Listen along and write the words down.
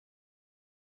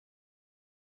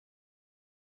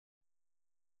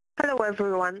Hello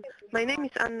everyone, my name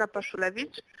is Anna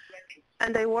Paszulewicz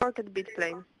and I work at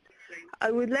Bitplane.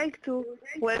 I would like to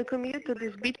welcome you to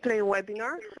this Bitplane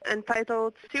webinar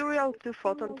entitled Serial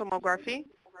Two-Photon Tomography,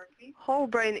 Whole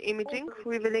Brain Imaging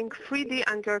Revealing 3D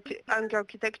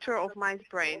Architecture of Mice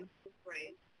Brain.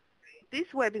 This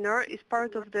webinar is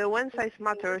part of the When Size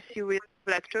Matters series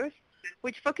of lectures,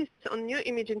 which focuses on new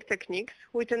imaging techniques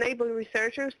which enable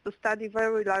researchers to study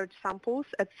very large samples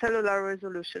at cellular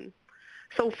resolution.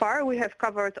 So far, we have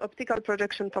covered optical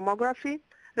projection tomography,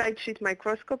 light sheet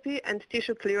microscopy, and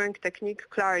tissue clearing technique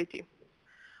Clarity.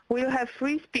 We'll have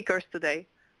 3 speakers today,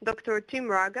 Dr. Tim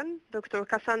Ragan, Dr.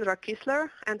 Kassandra Kisler,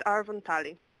 and Arvon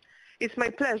Talley. It's my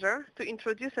pleasure to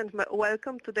introduce and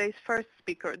welcome today's first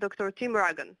speaker, Dr. Tim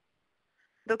Ragan.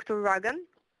 Dr. Ragan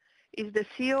is the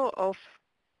CEO of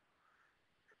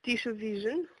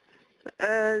TissueVision.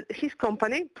 His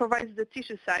company provides the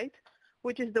TissueSight,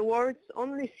 which is the world's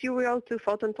only serial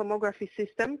two-photon tomography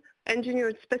system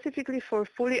engineered specifically for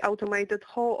fully automated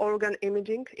whole organ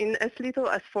imaging in as little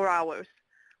as 4 hours,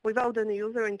 without any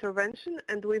user intervention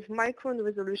and with micron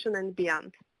resolution and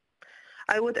beyond.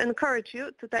 I would encourage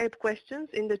you to type questions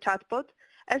in the chatbot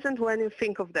as and when you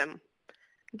think of them.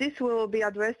 This will be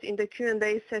addressed in the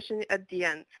Q&A session at the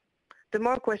end. The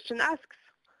more questions asked,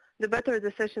 the better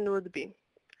the session would be.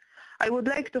 I would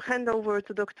like to hand over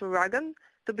to Dr. Ragan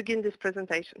to begin this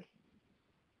presentation.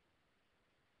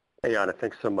 Hey Anna,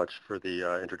 thanks so much for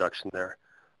the introduction there.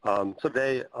 So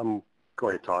today I'm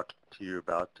going to talk to you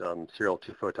about serial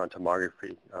two-photon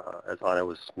tomography. As Anna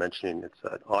was mentioning, it's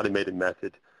an automated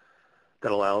method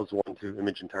that allows one to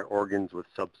image entire organs with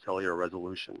subcellular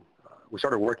resolution. We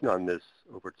started working on this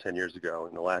over 10 years ago.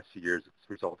 In the last few years, it's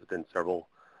resulted in several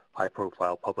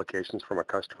high-profile publications from our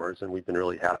customers, and we've been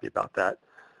really happy about that.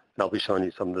 And I'll be showing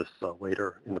you some of this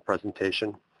later in the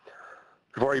presentation.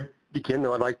 Before I begin,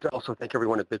 though, I'd like to also thank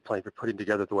everyone at Bitplane for putting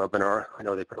together the webinar. I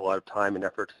know they put a lot of time and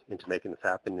effort into making this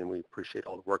happen, and we appreciate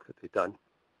all the work that they've done.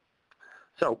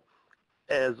 So,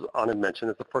 as Anna mentioned,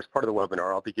 as the first part of the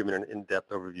webinar, I'll be giving an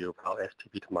in-depth overview of how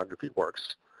STP tomography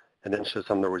works, and then show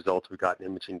some of the results we got in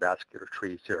imaging vascular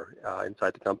trees here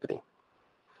inside the company.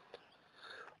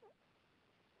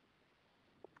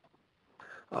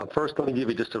 First, let me give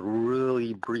you just a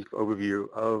really brief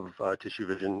overview of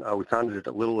TissueVision. We founded it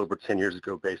a little over 10 years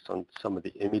ago based on some of the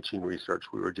imaging research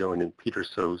we were doing in Peter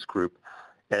So's group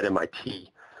at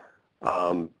MIT.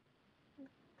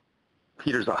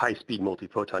 Peter's a high-speed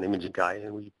multi-photon imaging guy,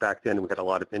 and back then we had a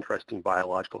lot of interesting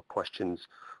biological questions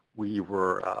we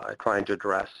were trying to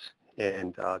address,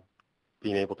 and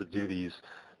being able to do these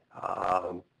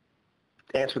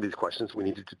answer these questions, we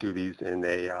needed to do these in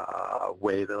a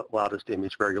way that allowed us to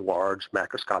image very large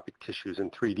macroscopic tissues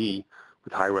in 3D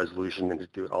with high resolution, and to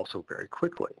do it also very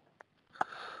quickly.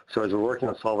 So as we're working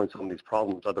on solving some of these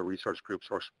problems, other research groups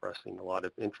are expressing a lot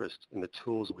of interest in the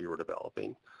tools we were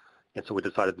developing. And so we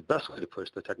decided the best way to push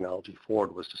the technology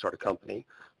forward was to start a company,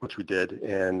 which we did,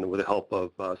 and with the help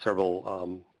of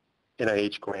several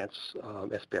NIH grants,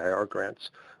 SBIR grants,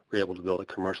 we were able to build a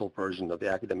commercial version of the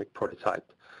academic prototype.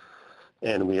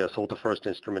 And we sold the first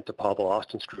instrument to Pavel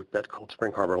Austin's group at Cold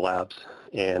Spring Harbor Labs.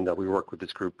 And we worked with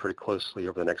this group pretty closely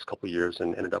over the next couple of years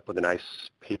and ended up with a nice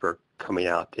paper coming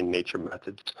out in Nature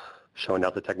Methods showing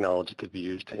how the technology could be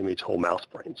used to image whole mouse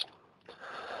brains.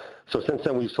 So since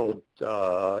then, we've sold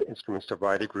instruments to a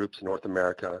variety of groups in North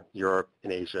America, Europe,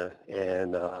 and Asia,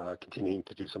 and continuing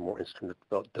to do some more instrument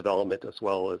development as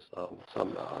well as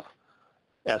some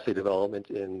assay development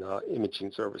in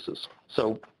imaging services.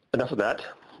 So enough of that,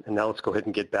 and now let's go ahead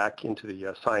and get back into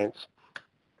the science.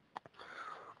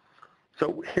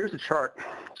 So here's a chart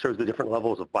that shows the different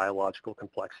levels of biological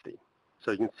complexity.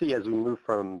 So you can see as we move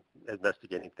from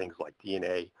investigating things like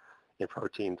DNA and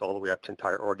proteins all the way up to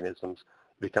entire organisms,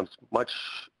 it becomes much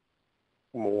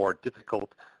more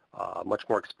difficult, much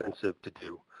more expensive to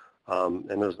do.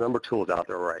 And there's a number of tools out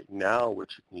there right now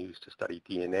which you can use to study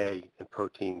DNA and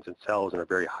proteins and cells in a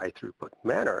very high throughput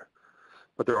manner.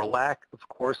 But there are a lack of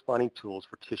corresponding tools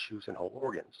for tissues and whole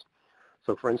organs.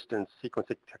 So for instance,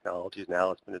 sequencing technologies now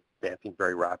has been advancing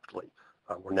very rapidly.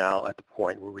 We're now at the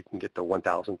point where we can get the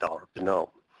 $1,000 genome.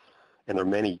 And there are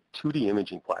many 2D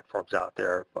imaging platforms out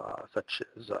there, such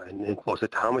as an in-flow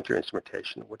cytometry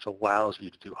instrumentation, which allows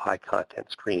you to do high content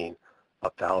screening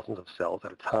of thousands of cells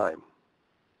at a time.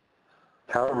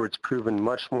 However, it's proven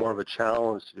much more of a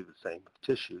challenge to do the same with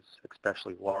tissues,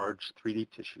 especially large 3D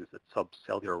tissues at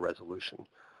subcellular resolution.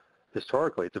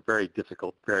 Historically, it's a very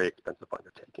difficult, very expensive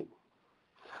undertaking.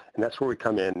 And that's where we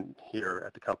come in here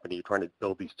at the company, trying to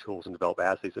build these tools and develop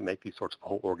assays that make these sorts of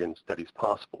whole organ studies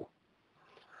possible.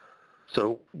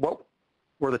 So what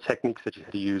were the techniques that you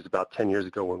had to use about 10 years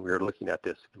ago when we were looking at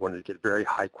this. If you wanted to get very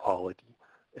high quality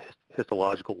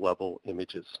histological level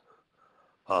images.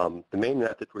 The main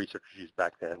method researchers used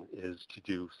back then is to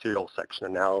do serial section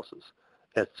analysis.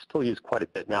 And it's still used quite a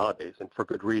bit nowadays, and for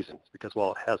good reasons, because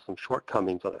while it has some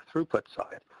shortcomings on the throughput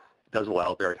side, it does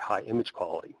allow very high image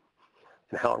quality.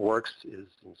 And how it works is,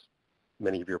 as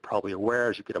many of you are probably aware,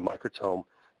 as you get a microtome,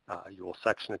 you will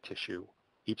section a tissue.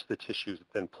 Each of the tissues is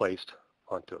then placed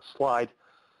onto a slide.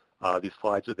 These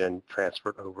slides are then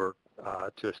transferred over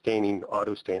to a staining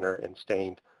auto stainer and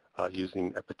stained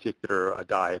using a particular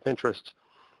dye of interest,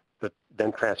 but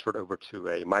then transferred over to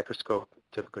a microscope,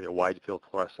 typically a wide field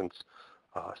fluorescence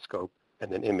scope, and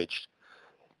then imaged.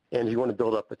 And if you want to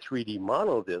build up a 3D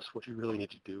model of this, what you really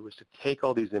need to do is to take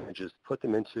all these images, put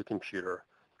them into a computer,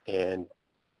 and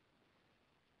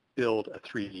build a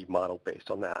 3D model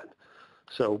based on that.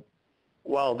 So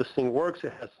while this thing works,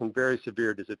 it has some very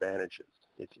severe disadvantages.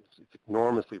 It's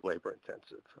enormously labor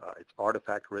intensive. It's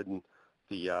artifact ridden.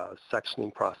 The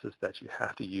sectioning process that you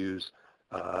have to use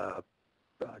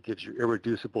gives you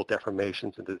irreducible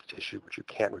deformations into the tissue which you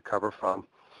can't recover from.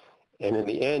 And in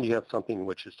the end, you have something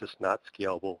which is just not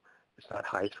scalable. It's not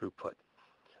high throughput.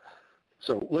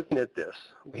 So looking at this,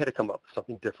 we had to come up with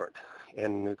something different.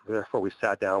 And therefore, we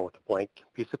sat down with a blank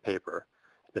piece of paper,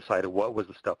 decided what was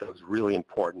the stuff that was really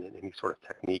important in any sort of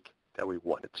technique that we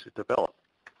wanted to develop.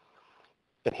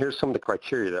 And here's some of the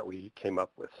criteria that we came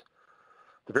up with.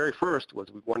 The very first was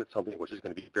we wanted something which is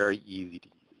going to be very easy to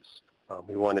use.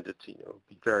 We wanted it to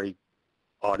be very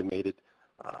automated,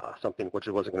 something which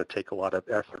it wasn't going to take a lot of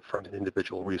effort from an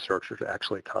individual researcher to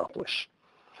actually accomplish.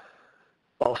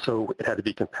 Also, it had to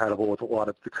be compatible with a lot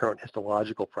of the current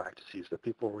histological practices that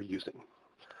people were using.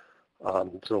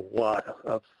 So a lot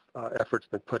of effort's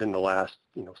been put in the last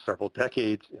several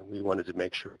decades, and we wanted to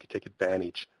make sure we could take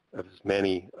advantage of as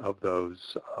many of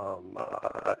those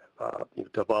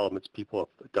developments people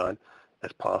have done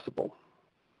as possible.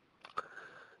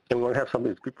 And we want to have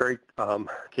something that's very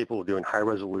capable of doing high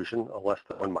resolution, less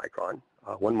than 1 micron.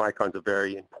 1 micron is a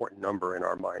very important number in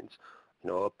our minds.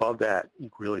 Above that, you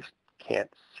really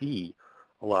can't see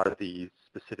a lot of the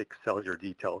specific cellular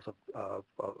details of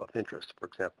interest. For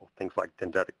example, things like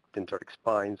dendritic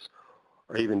spines,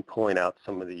 or even pulling out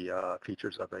some of the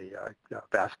features of a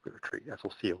vascular tree, as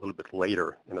we'll see a little bit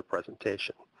later in the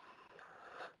presentation.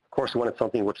 Of course, we wanted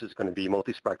something which is going to be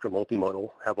multispectral, multimodal,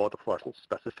 have autofluorescence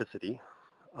specificity,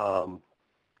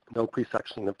 no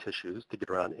pre-sectioning of tissues to get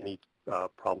around any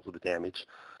problems with the damage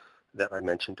that I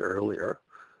mentioned earlier.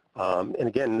 And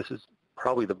again, this is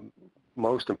probably the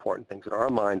most important things in our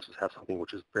minds, is have something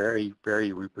which is very,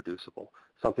 very reproducible,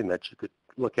 something that you could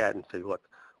look at and say, look,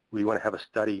 we want to have a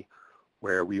study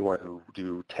where we want to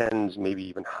do tens, maybe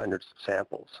even hundreds of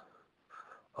samples.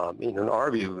 In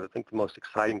our view, I think the most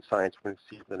exciting science we're going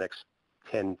to see for the next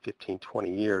 10, 15,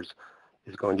 20 years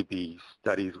is going to be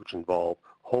studies which involve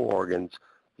whole organs.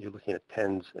 You're looking at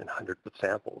tens and hundreds of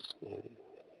samples.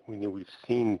 We've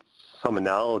seen some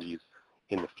analogies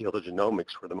in the field of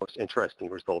genomics where the most interesting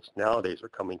results nowadays are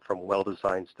coming from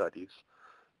well-designed studies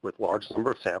with large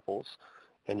number of samples,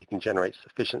 and you can generate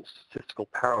sufficient statistical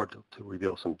power to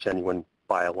reveal some genuine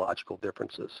biological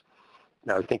differences.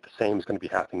 Now, I think the same is going to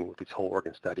be happening with these whole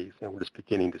organ studies, and we're just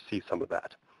beginning to see some of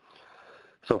that.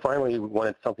 So finally, we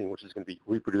wanted something which is going to be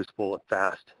reproducible and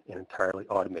fast and entirely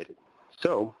automated.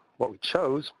 So what we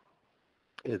chose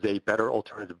is a better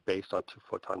alternative based on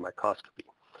two-photon microscopy.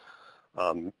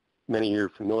 Many of you are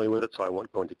familiar with it, so I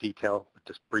won't go into detail, but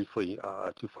just briefly,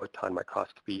 two-photon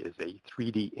microscopy is a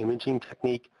 3D imaging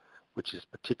technique which is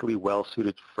particularly well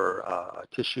suited for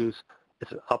tissues.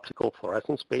 It's an optical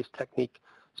fluorescence-based technique,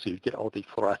 so you get all the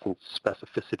fluorescence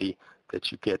specificity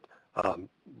that you get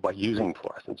by using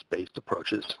fluorescence-based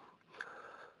approaches.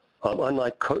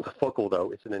 Unlike focal,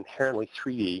 though, it's an inherently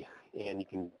 3D, and you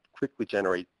can quickly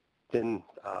generate thin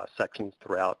sections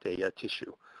throughout a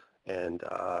tissue. And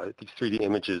these 3D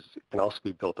images can also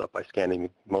be built up by scanning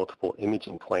multiple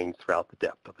imaging planes throughout the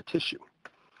depth of a tissue.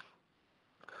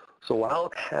 So while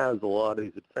it has a lot of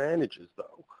these advantages,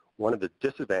 though, one of the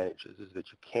disadvantages is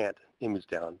that you can't image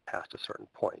down past a certain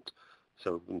point.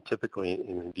 So typically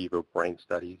in vivo brain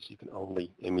studies, you can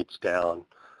only image down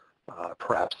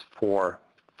perhaps 400,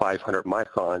 500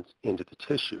 microns into the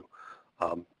tissue.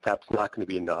 That's not going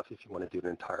to be enough if you want to do an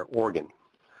entire organ.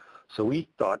 So we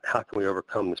thought, how can we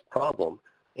overcome this problem?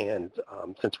 And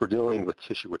since we're dealing with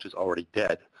tissue which is already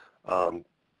dead,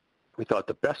 we thought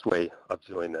the best way of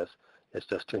doing this is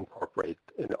just to incorporate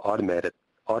an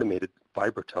automated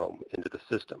vibrotome into the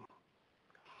system.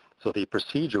 So the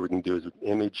procedure we can do is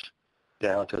image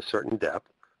down to a certain depth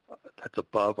that's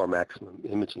above our maximum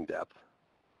imaging depth.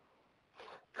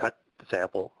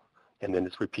 sample, and then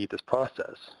just repeat this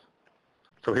process.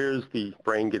 So here's the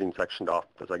brain getting sectioned off.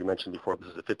 As I mentioned before, this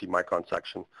is a 50 micron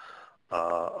section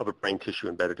of a brain tissue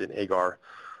embedded in agar.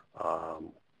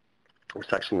 We're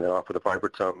sectioning that off with a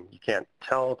vibratome. You can't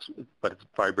tell, but it's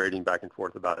vibrating back and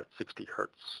forth about at 60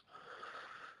 hertz.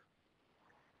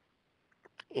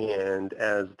 And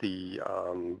as the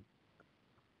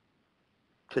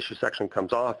tissue section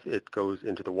comes off, it goes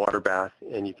into the water bath,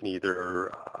 and you can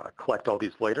either collect all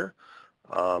these later,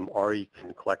 or you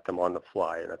can collect them on the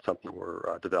fly, and that's something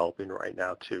we're developing right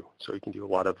now too. So you can do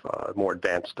a lot of more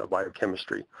advanced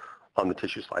biochemistry on the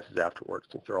tissue slices afterwards,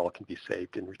 since they all can be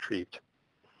saved and retrieved.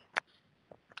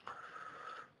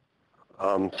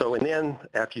 So in the end,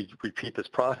 after you repeat this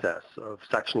process of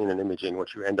sectioning and imaging,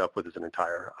 what you end up with is an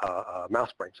entire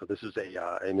mouse brain. So this is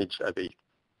a image of a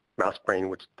mouse brain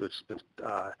which is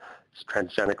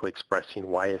transgenically expressing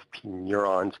YFP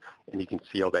neurons, and you can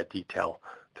see all that detail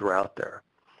throughout there.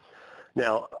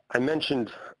 Now, I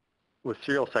mentioned with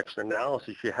serial section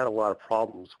analysis, you had a lot of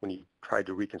problems when you tried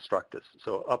to reconstruct this.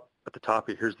 So up at the top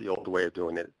here, here's the old way of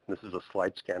doing it. This is a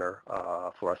slide scanner,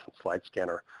 fluorescent slide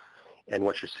scanner. And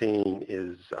what you're seeing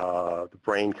is the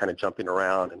brain kind of jumping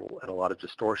around and a lot of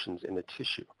distortions in the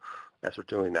tissue as we're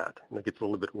doing that. And it gets a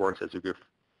little bit worse as we go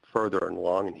further and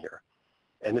along in here.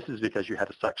 And this is because you had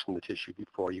to section the tissue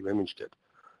before you imaged it.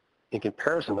 In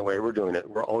comparison, the way we're doing it,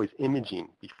 we're always imaging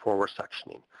before we're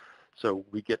sectioning. So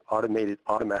we get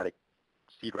automatic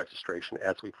seed registration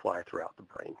as we fly throughout the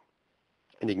brain.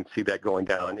 And you can see that going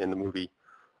down in the movie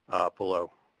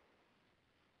below.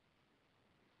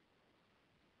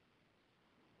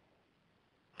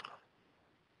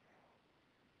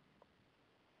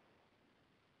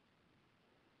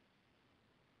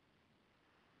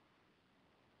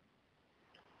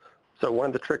 So one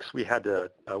of the tricks we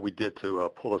did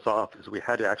to pull this off is we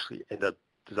had to actually end up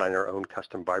designing our own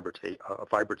custom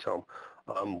vibratome.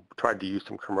 Tried to use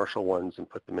some commercial ones and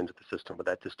put them into the system, but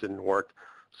that just didn't work.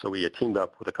 So we teamed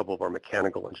up with a couple of our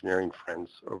mechanical engineering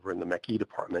friends over in the MECE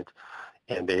department,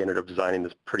 and they ended up designing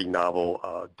this pretty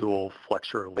novel dual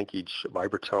flexure linkage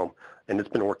vibratome, and it's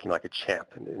been working like a champ.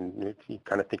 And you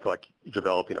kind of think like you're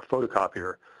developing a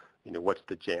photocopier, what's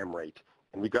the jam rate?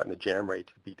 And we've gotten the jam rate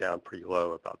to be down pretty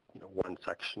low, about one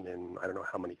section in I don't know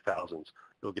how many thousands.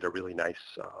 You'll get a really nice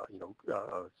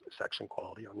section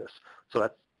quality on this. So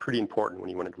that's pretty important when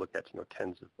you want to look at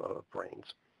tens of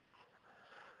brains.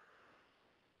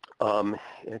 And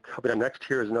coming up next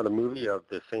here is another movie of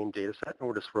the same data set, and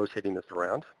we're just rotating this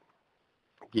around,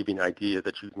 giving an idea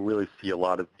that you can really see a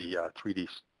lot of the 3D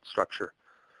structure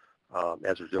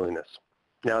as we're doing this.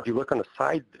 Now, if you look on the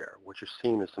side there, what you're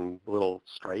seeing is some little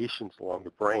striations along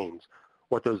the brains.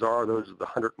 What those are the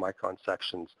 100 micron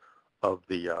sections of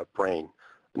the brain.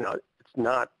 Now, it's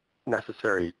not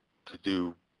necessary to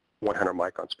do 100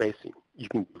 micron spacing. You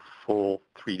can do full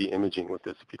 3D imaging with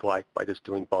this if you'd like by just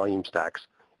doing volume stacks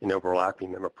and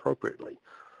overlapping them appropriately.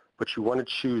 But you want to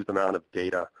choose the amount of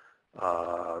data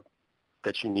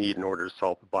that you need in order to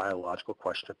solve the biological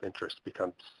question of interest.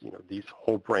 Becomes, these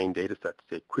whole brain data sets,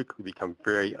 they quickly become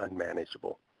very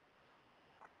unmanageable.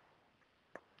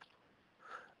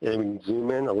 And we can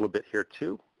zoom in a little bit here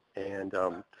too. And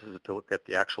this is to look at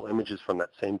the actual images from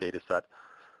that same data set.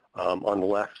 On the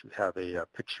left, you have a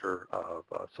picture of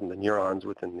some of the neurons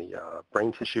within the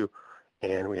brain tissue,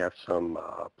 and we have some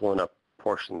blown up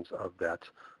portions of that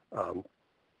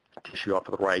tissue off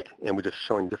to the right, and we're just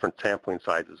showing different sampling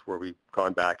sizes where we've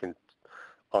gone back and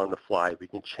on the fly we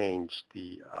can change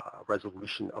the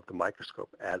resolution of the microscope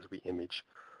as we image.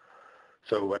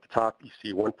 So at the top you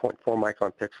see 1.4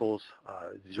 micron pixels,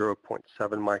 0.7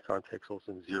 micron pixels,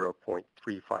 and 0.35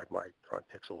 micron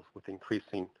pixels with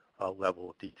increasing level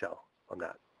of detail on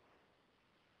that.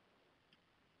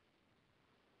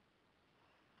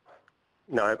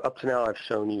 Now, up to now I've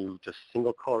shown you just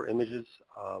single color images.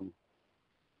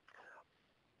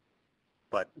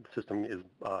 But the system is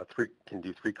can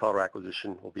do 3-color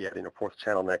acquisition. We'll be adding a 4th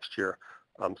channel next year.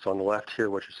 So on the left here,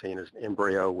 what you're seeing is an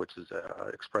embryo, which is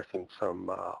expressing some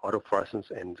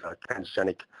autofluorescence and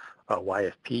transgenic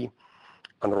YFP.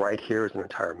 On the right here is an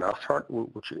entire mouse heart,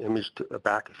 which you imaged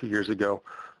back a few years ago.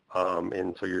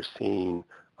 And so you're seeing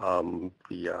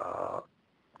the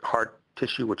heart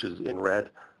tissue, which is in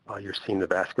red. You're seeing the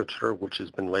vasculature, which has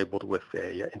been labeled with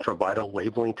a intravital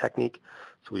labeling technique.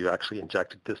 So we've actually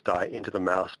injected this dye into the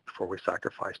mouse before we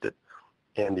sacrificed it.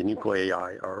 And the nuclei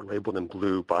are labeled in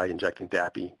blue by injecting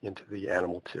DAPI into the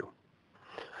animal too.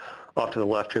 Off to the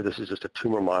left here, this is just a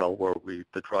tumor model where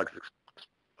the drug is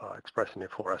expressing a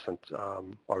fluorescent,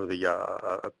 or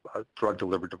the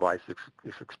drug-delivered device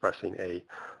is expressing a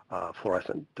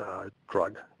fluorescent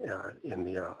drug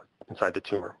inside the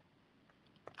tumor.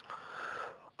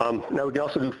 Now we can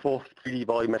also do full 3D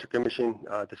volumetric imaging.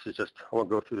 This is just, I won't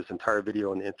go through this entire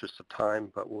video in the interest of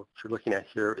time, but what you're looking at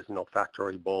here is an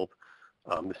olfactory bulb.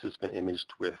 This has been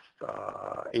imaged with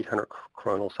 800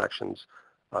 coronal sections.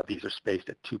 These are spaced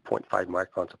at 2.5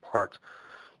 microns apart,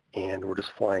 and we're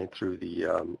just flying through the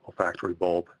olfactory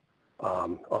bulb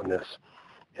on this.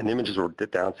 And the images were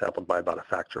downsampled by about a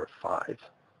factor of 5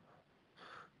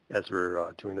 as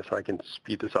we're doing this. I can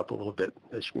speed this up a little bit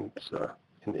as you can,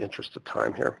 in the interest of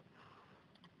time here.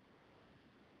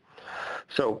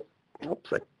 So,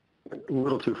 oops, a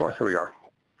little too far. Here we are.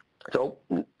 So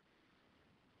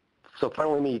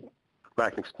finally, let me go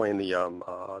back and explain the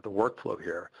workflow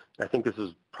here. And I think this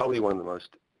is probably one of the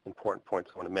most important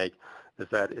points I want to make, is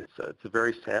that it's a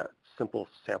very simple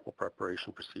sample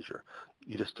preparation procedure.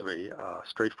 You just do a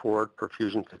straightforward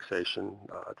perfusion fixation.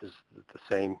 This is the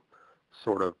same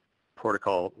sort of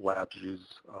protocol labs use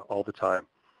all the time.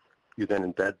 You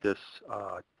then embed this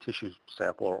tissue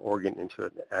sample or organ into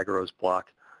an agarose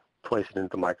block, place it into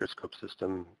the microscope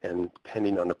system, and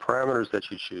depending on the parameters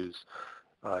that you choose,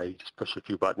 you just push a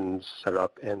few buttons, set it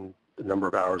up, and a number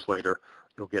of hours later,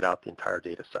 you'll get out the entire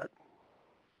data set.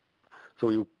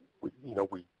 So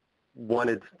we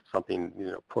wanted something,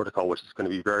 protocol which is going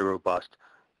to be very robust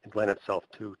and lend itself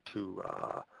to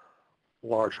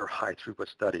larger, high throughput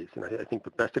studies. And I think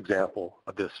the best example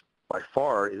of this by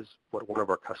far is what one of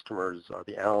our customers,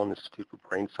 the Allen Institute for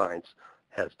Brain Science,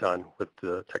 has done with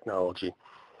the technology.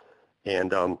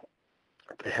 And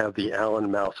they have the Allen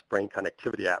Mouse Brain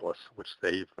Connectivity Atlas, which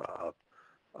they've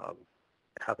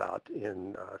have out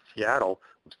in Seattle,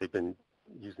 which they've been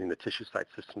using the TissueSight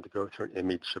system to go through and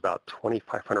image about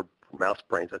 2,500 mouse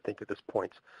brains, I think, at this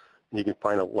point. And you can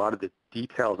find a lot of the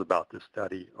details about this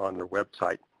study on their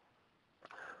website.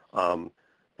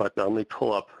 But let me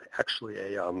pull up actually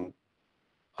a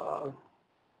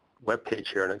web page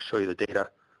here, and I'll show you the data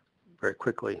very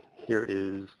quickly. Here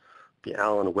is the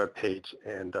Allen web page,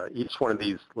 and each one of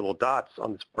these little dots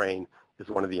on this brain is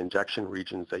one of the injection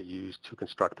regions they use to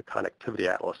construct the connectivity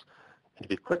atlas. And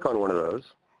if you click on one of those,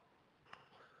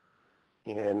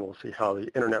 and we'll see how the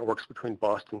internet works between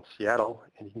Boston and Seattle,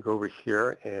 and you can go over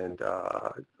here and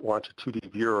launch a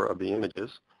 2D viewer of the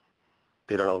images.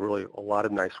 They've done really a lot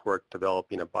of nice work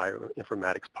developing a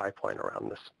bioinformatics pipeline around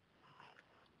this.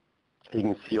 You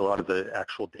can see a lot of the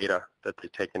actual data that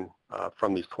they've taken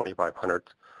from these 2,500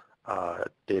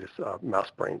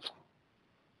 mouse brains.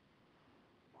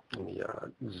 Let me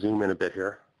zoom in a bit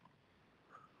here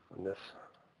on this.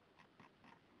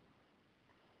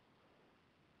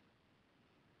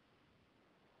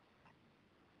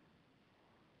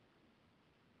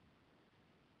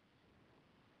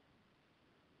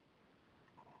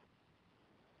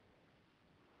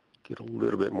 Get a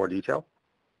little bit more detail.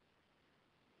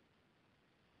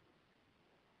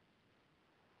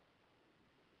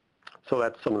 So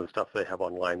that's some of the stuff they have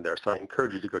online there. So I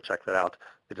encourage you to go check that out.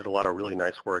 They did a lot of really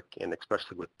nice work, and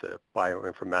especially with the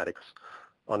bioinformatics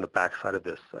on the backside of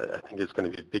this, I think it's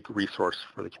going to be a big resource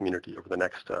for the community over the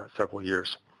next several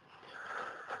years.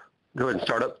 Go ahead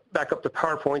and back up the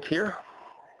PowerPoint here.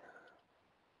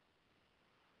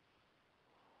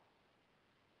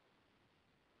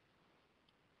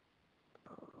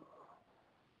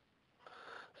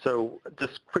 So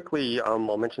just quickly,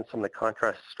 I'll mention some of the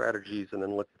contrast strategies and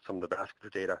then look at some of the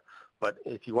vascular data. But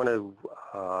if you want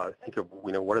to think of,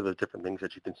 what are the different things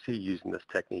that you can see using this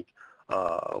technique,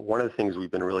 one of the things we've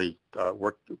been really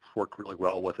worked really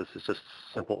well with is just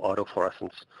simple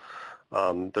autofluorescence.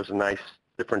 There's a nice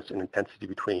difference in intensity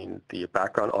between the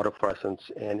background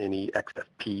autofluorescence and any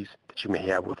XFPs that you may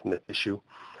have within the tissue.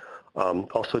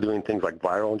 Also doing things like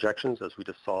viral injections, as we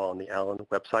just saw on the Allen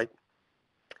website.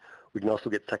 We can also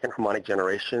get second harmonic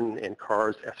generation in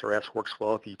CARS. SRS works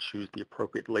well if you choose the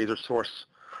appropriate laser source.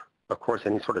 Of course,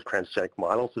 any sort of transgenic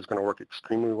models is going to work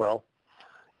extremely well.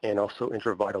 And also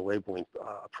intravital labeling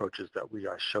approaches that we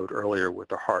showed earlier with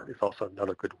the heart is also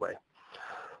another good way.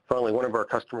 Finally, one of our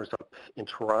customers up in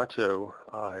Toronto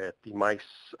at the Mice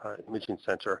Imaging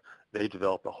Center, they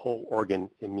developed a whole organ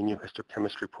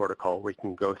immunohistochemistry protocol where you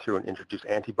can go through and introduce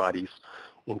antibodies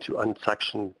into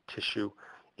unsectioned tissue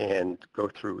and go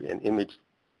through and image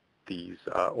these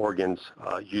organs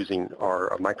using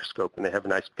our microscope. And they have a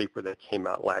nice paper that came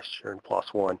out last year in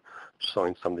PLOS One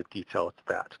showing some of the detail of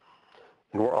that.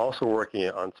 And we're also working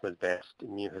on some advanced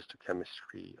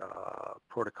immunohistochemistry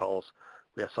protocols.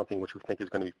 We have something which we think is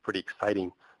going to be pretty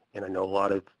exciting, And I know a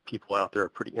lot of people out there are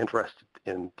pretty interested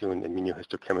in doing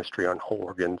immunohistochemistry on whole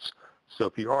organs. So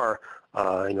if you are,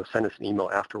 send us an email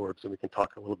afterwards and we can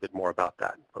talk a little bit more about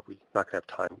that. But we're not going to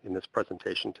have time in this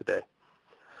presentation today.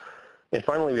 And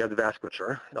finally, we have the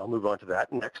vasculature, and I'll move on to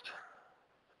that next.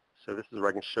 So this is where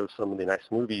I can show some of the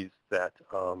nice movies that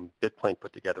Bitplane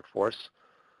put together for us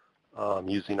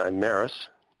using Imaris.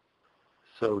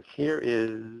 So here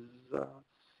is, let's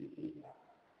see,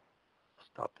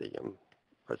 stop the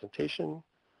presentation.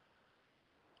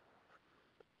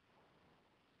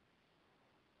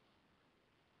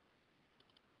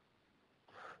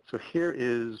 So here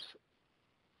is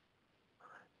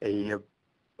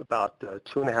about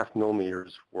 2.5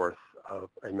 millimeters worth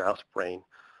of a mouse brain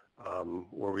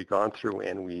where we've gone through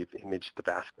and we've imaged the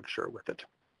vasculature with it.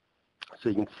 So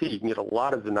you can see, you can get a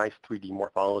lot of the nice 3D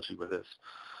morphology with this,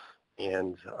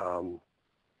 and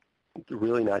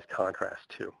really nice contrast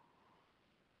too.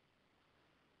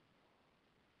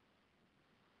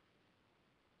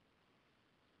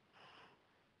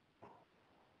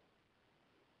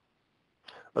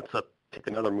 Let's pick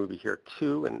another movie here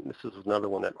too, and this is another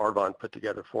one that Arvon put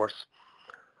together for us.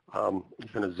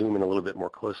 He's going to zoom in a little bit more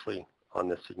closely on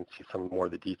this so you can see some more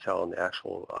of the detail in the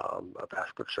actual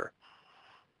vasculature.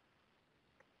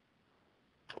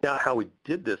 Now, how we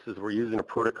did this is we're using a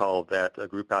protocol that a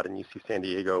group out in UC San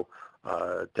Diego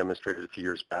demonstrated a few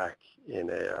years back in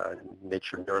a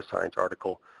Nature Neuroscience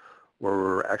article, where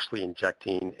we're actually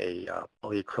injecting a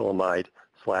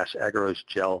polyacrylamide/agarose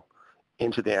gel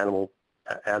into the animal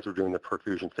as we're doing the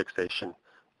perfusion fixation.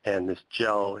 And this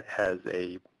gel has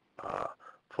a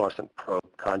fluorescent probe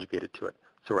conjugated to it.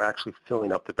 So we're actually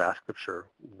filling up the vasculature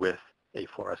with a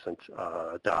fluorescent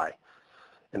dye.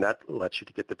 And that lets you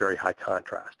to get the very high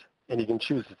contrast. And you can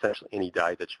choose essentially any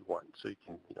dye that you want. So you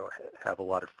can have a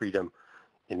lot of freedom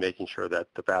in making sure that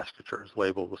the vasculature is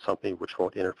labeled with something which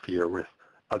won't interfere with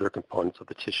other components of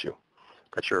the tissue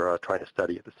that you're trying to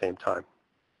study at the same time.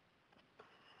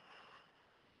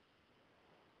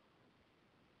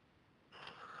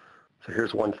 So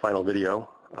here's one final video.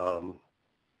 You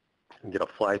can get a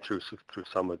fly-through through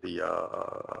some of the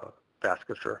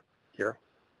vasculature here.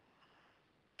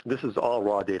 This is all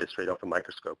raw data straight off the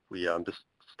microscope. We just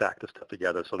stacked this stuff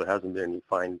together, so there hasn't been any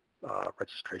fine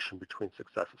registration between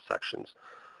successive sections,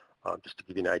 just to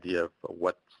give you an idea of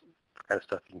what kind of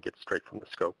stuff you can get straight from the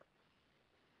scope.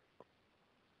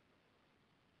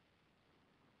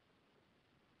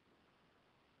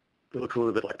 It looks a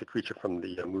little bit like the creature from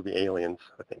the movie Aliens,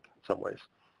 I think, in some ways.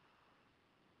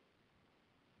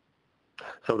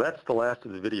 So that's the last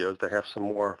of the videos. I have some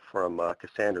more from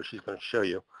Kassandra she's going to show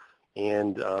you.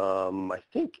 And I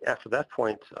think after that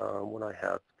point, when I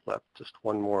have left just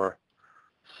one more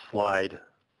slide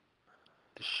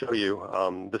to show you,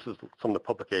 this is some of the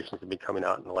publications that have been coming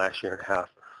out in the last year and a half.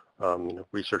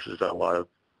 Researchers have done a lot of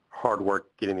hard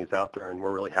work getting these out there, and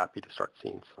we're really happy to start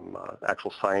seeing some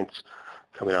actual science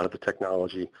coming out of the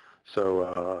technology.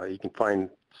 So you can find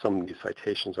some of these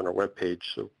citations on our webpage,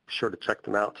 so be sure to check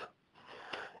them out.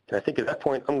 And I think at that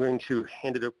point, I'm going to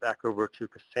hand it back over to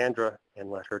Kassandra and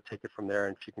let her take it from there,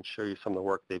 and she can show you some of the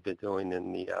work they've been doing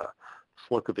in the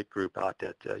Zilkha group out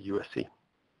at USC.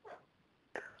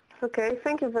 Okay,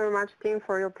 thank you very much, Tim,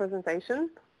 for your presentation.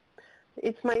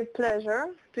 It's my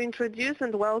pleasure to introduce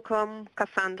and welcome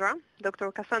Kassandra,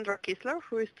 Dr. Kassandra Kisler,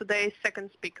 who is today's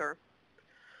second speaker.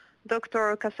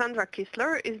 Dr. Kassandra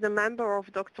Kisler is the member of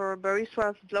Dr.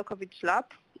 Borisław Zlokowicz's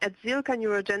lab at Zilkha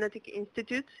Neurogenetic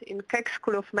Institute in Keck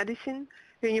School of Medicine,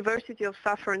 University of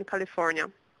Southern California.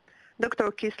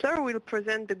 Dr. Kisler will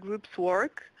present the group's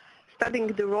work studying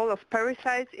the role of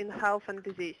parasites in health and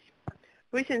disease.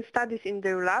 Recent studies in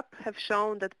their lab have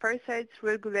shown that parasites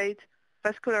regulate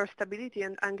vascular stability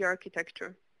and angiographic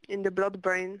architecture. In the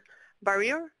blood-brain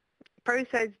barrier,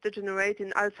 parasites degenerate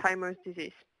in Alzheimer's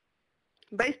disease.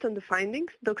 Based on the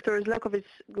findings, Dr.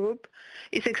 Zlokowicz's group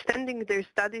is extending their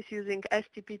studies using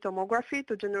STP tomography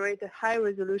to generate a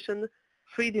high-resolution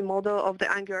 3D model of the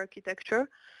angiographic architecture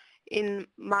in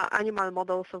animal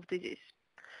models of disease.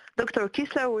 Dr.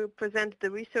 Kisler will present the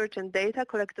research and data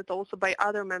collected also by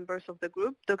other members of the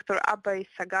group, Dr. Abhay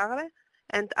Sagarle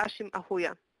and Ashim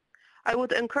Ahuja. I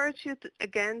would encourage you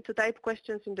again to type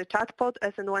questions in the chat pod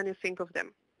as and when you think of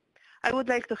them. I would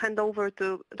like to hand over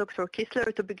to Dr.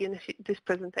 Kisler to begin this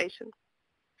presentation.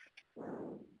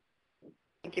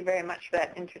 Thank you very much for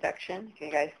that introduction. Can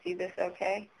you guys see this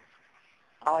okay?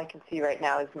 All I can see right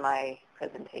now is my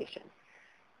presentation.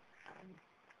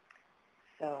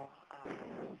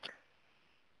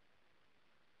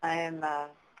 I am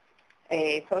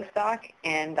a postdoc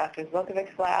in Dr.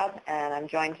 Zlokowicz's lab, and I'm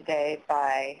joined today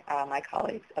by my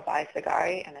colleagues Abhay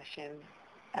Sagarle and Ashim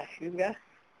Ahuga.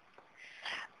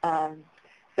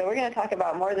 So we're going to talk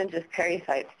about more than just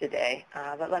pericytes today,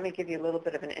 but let me give you a little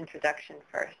bit of an introduction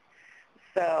first.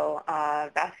 So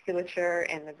vasculature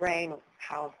in the brain,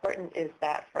 how important is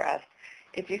that for us?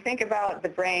 If you think about the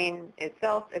brain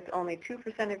itself, it's only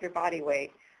 2% of your body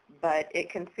weight, but it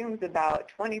consumes about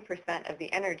 20% of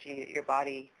the energy that your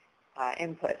body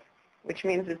inputs, which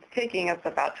means it's taking up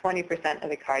about 20% of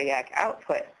the cardiac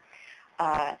output.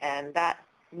 And that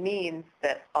means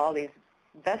that all these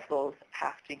vessels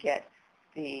have to get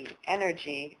the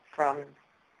energy from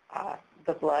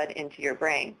the blood into your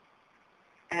brain.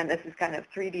 And this is kind of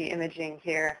 3D imaging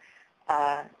here,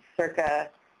 circa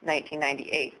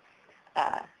 1998.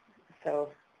 So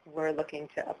we're looking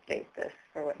to update this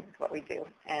for what we do.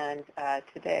 And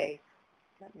today,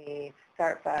 let me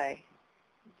start by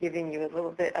giving you a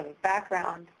little bit of a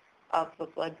background of the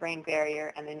blood-brain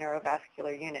barrier and the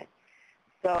neurovascular unit.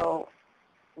 So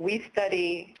we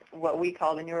study what we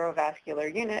call the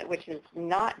neurovascular unit, which is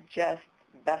not just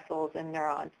vessels and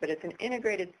neurons, but it's an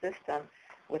integrated system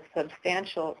with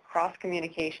substantial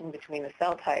cross-communication between the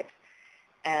cell types.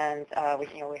 And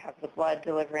we have the blood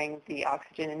delivering the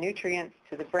oxygen and nutrients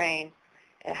to the brain.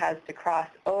 It has to cross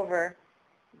over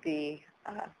the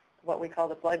what we call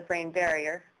the blood-brain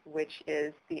barrier, which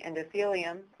is the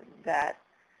endothelium that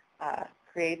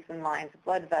creates and lines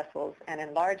blood vessels. And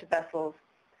in large vessels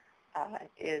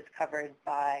is covered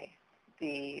by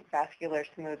the vascular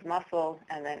smooth muscle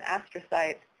and then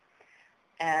astrocytes.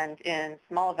 And in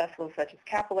small vessels such as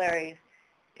capillaries,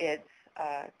 it's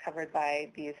covered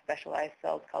by these specialized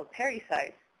cells called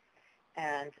pericytes,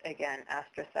 and again,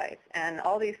 astrocytes. And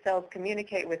all these cells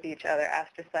communicate with each other,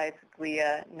 astrocytes,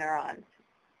 glia, neurons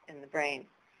in the brain.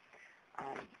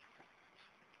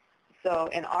 So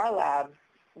in our lab,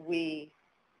 we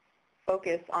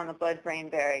focus on the blood-brain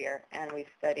barrier, and we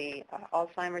study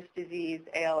Alzheimer's disease,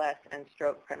 ALS, and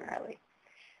stroke primarily,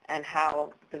 and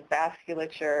how the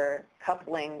vasculature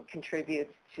coupling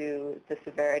contributes to the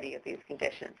severity of these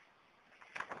conditions.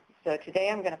 So today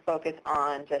I'm going to focus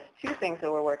on just two things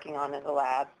that we're working on in the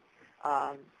lab.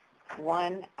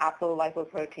 One,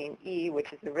 apolipoprotein E,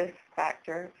 which is a risk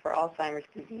factor for Alzheimer's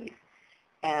disease,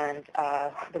 and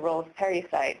the role of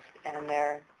pericytes and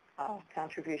their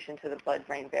contribution to the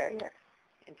blood-brain barrier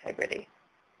integrity.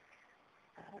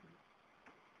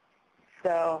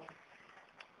 So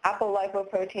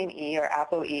apolipoprotein E, or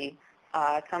ApoE,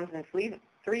 comes in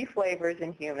three flavors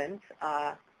in humans.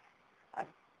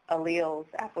 Alleles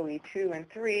ApoE2 and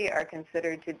 3 are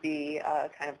considered to be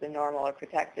kind of the normal or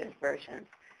protected versions.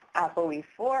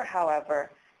 ApoE4,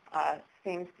 however,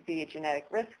 seems to be a genetic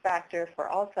risk factor for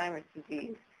Alzheimer's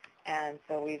disease, and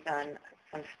so we've done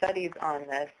some studies on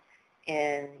this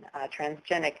in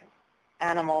transgenic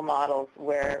animal models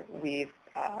where we've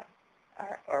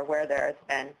or where there has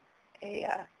been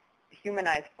a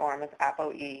humanized form of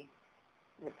ApoE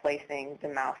replacing the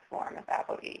mouse form of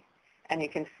ApoE. And you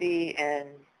can see in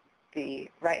the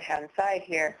right-hand side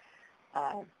here,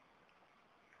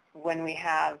 when we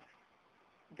have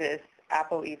this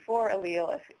ApoE4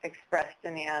 allele expressed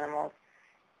in the animals,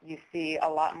 you see a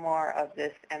lot more of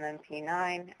this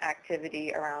MMP9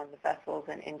 activity around the vessels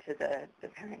and into the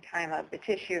parenchyma of the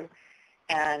tissue,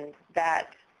 and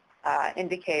that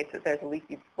indicates that there's a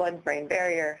leaky blood-brain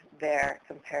barrier there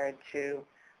compared to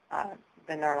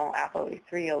the normal ApoE3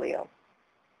 allele.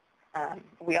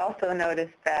 We also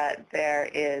noticed that there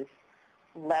is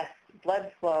less blood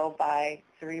flow by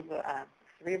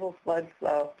cerebral blood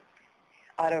flow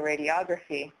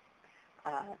autoradiography.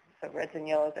 So reds and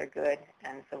yellows are good,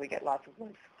 and so we get lots of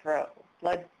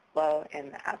blood flow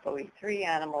in the ApoE3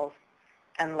 animals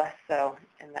and less so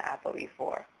in the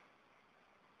ApoE4.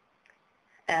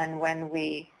 And when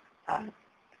we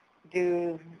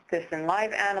do this in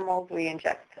live animals, we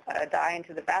inject a dye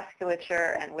into the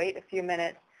vasculature and wait a few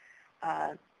minutes.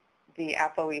 The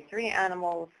ApoE3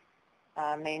 animals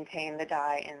maintain the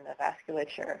dye in the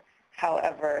vasculature.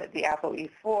 However, the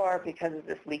ApoE4, because of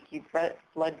this leaky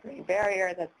blood-brain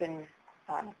barrier that's been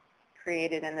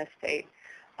created in this state,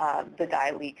 the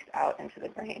dye leaks out into the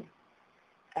brain.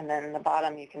 And then in the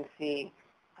bottom you can see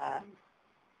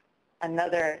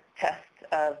another test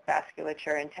of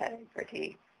vasculature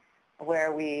integrity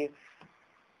where we've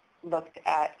looked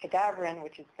at cadaverin,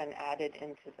 which has been added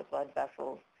into the blood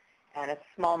vessels. And it's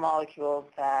a small molecule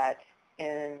that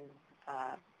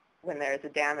when there's a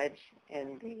damage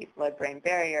in the blood-brain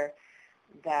barrier,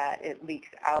 that it leaks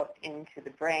out into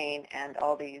the brain, and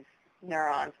all these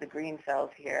neurons, the green cells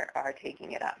here, are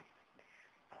taking it up.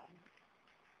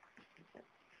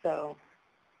 So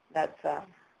that's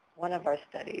one of our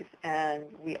studies. And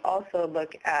we also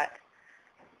look at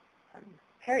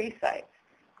pericytes.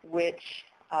 which,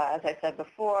 as I said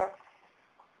before,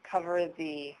 cover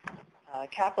the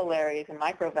capillaries and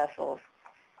microvessels,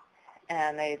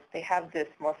 and they have this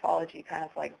morphology kind of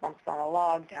like bumps on a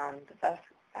log down the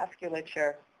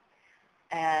vasculature.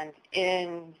 And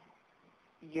in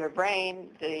your brain,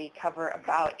 they cover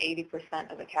about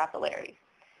 80% of the capillaries.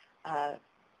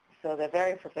 So they're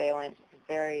very prevalent,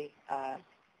 very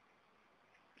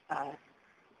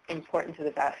important to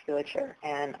the vasculature,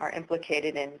 and are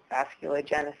implicated in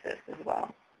vasculogenesis as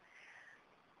well.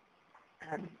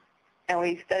 And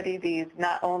we study these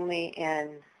not only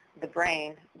in the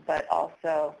brain, but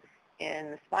also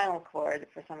in the spinal cord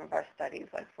for some of our studies,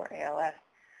 like for ALS.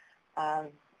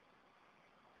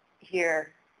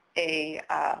 Here, a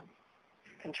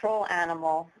control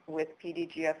animal with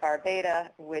PDGFR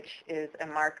beta, which is a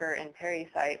marker in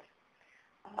pericytes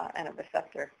and a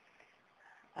receptor.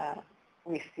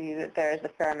 We see that there is a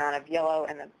fair amount of yellow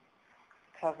in the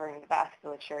covering the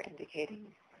vasculature,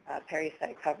 indicating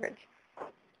pericyte coverage.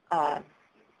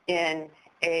 In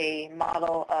a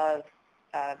model of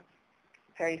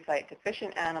pericyte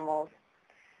deficient animals,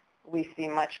 we see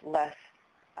much less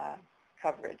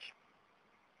coverage.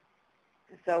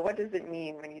 So what does it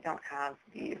mean when you don't have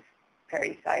these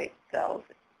pericyte cells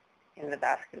in the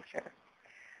vasculature?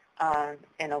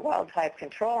 In a wild-type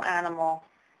control animal,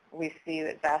 we see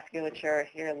that vasculature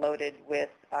here loaded with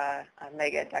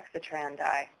omega dexatran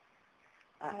dye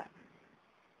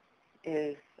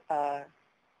is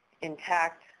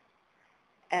intact,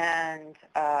 and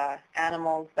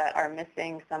animals that are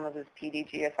missing some of this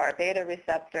PDGFR beta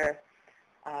receptor,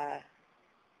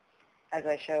 as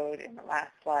I showed in the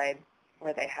last slide,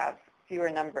 where they have fewer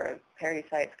number of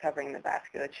pericytes covering the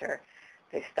vasculature.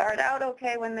 They start out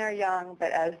okay when they're young,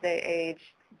 but as they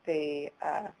age, the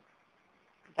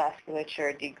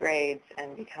vasculature degrades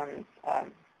and becomes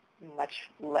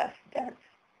much less dense.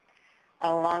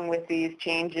 Along with these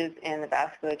changes in the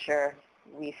vasculature,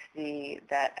 we see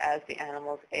that as the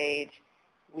animals age,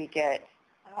 we get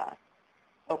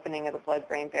opening of the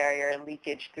blood-brain barrier and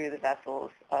leakage through the vessels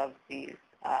of these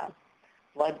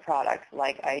blood products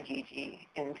like IgG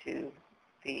into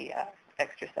the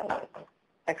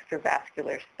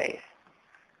extravascular space.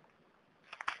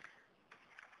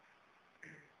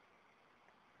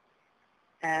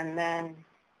 And then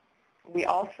we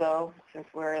also, since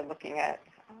we're looking at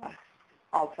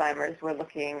Alzheimer's, we're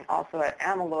looking also at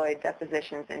amyloid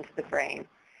depositions into the brain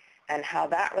and how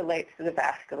that relates to the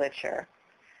vasculature.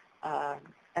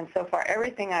 And so far,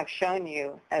 everything I've shown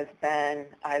you has been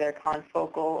either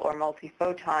confocal or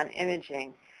multiphoton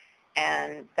imaging,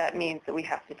 and that means that we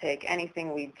have to take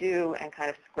anything we do and kind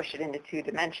of squish it into 2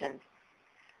 dimensions.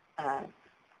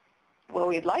 What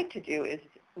we'd like to do is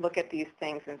look at these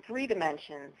things in 3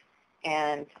 dimensions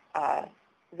and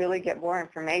really get more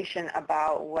information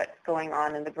about what's going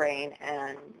on in the brain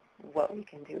and what we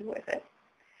can do with it.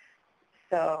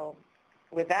 So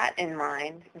with that in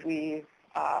mind, we've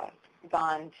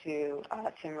gone to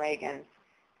Tim Ragan's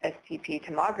STP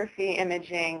tomography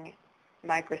imaging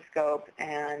microscope,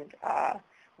 and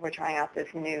we're trying out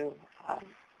this new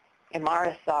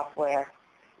Imara software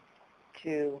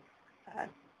to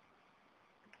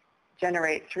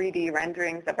generate 3D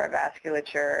renderings of our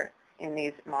vasculature in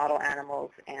these model animals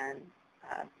and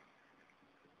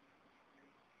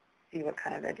see what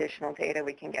kind of additional data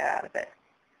we can get out of it.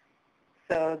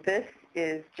 So this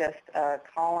is just a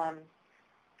column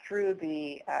through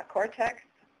the cortex,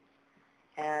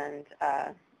 and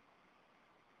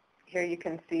here you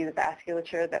can see the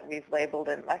vasculature that we've labeled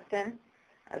in lectin.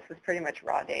 This is pretty much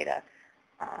raw data,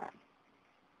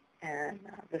 and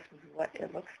this is what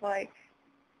it looks like.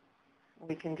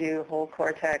 We can do whole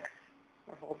cortex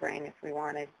or whole brain if we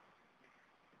wanted.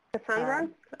 Cassandra,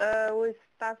 we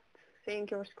stopped seeing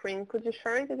your screen. Could you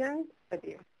share it again? With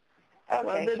you. Okay,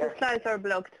 well, sure. the slides are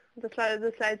blocked. The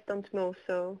slides don't move,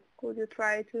 so could you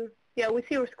try to? Yeah, we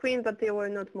see your screen, but they were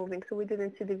not moving, so we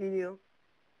didn't see the video.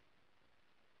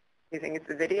 You think it's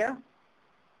the video?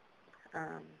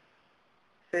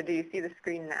 So do you see the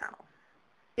screen now?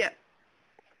 Yeah.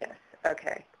 Yes,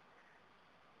 okay.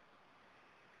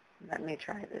 Let me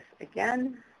try this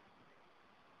again.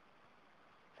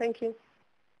 Thank you.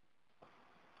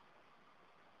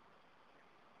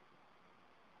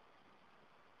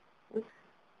 Oops.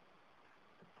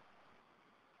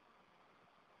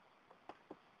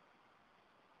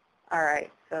 All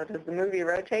right, so does the movie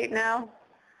rotate now?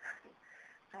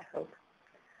 I hope.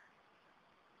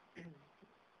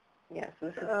 Yes,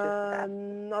 this is just that.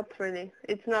 Not really.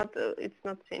 It's not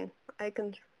seen. I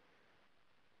can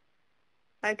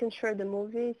share the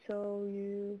movie, so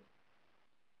you.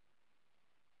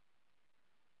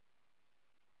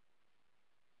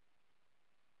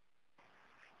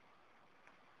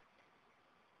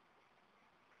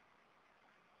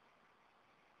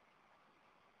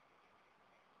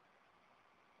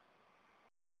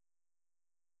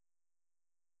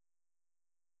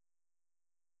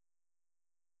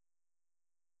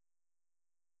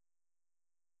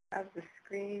 of the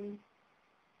screen.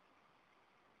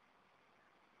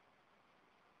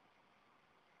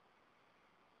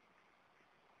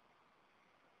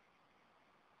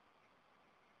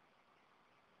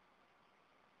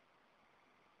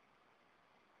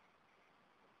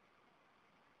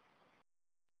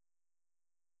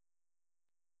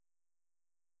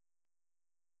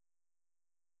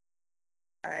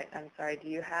 All right, I'm sorry, do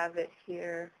you have it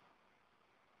here?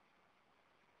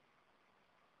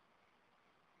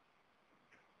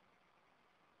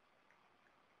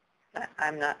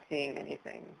 I'm not seeing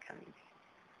anything coming.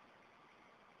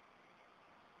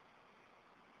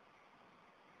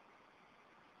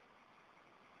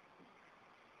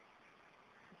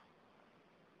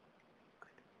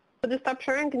 Could you stop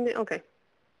sharing? Okay.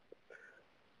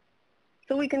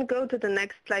 So we can go to the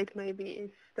next slide maybe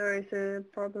if there is a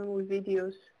problem with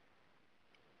videos.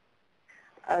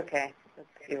 Okay, let's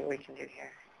see what we can do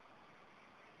here.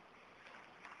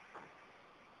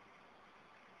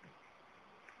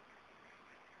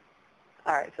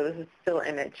 All right, so this is still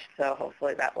image, so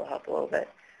hopefully that will help a little bit.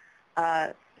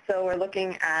 So we're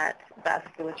looking at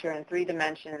vasculature in 3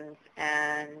 dimensions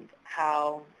and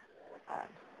how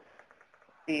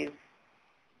these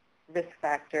risk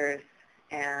factors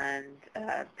and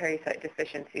pericyte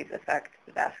deficiencies affect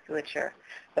the vasculature.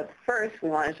 But first, we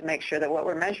wanted to make sure that what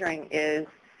we're measuring is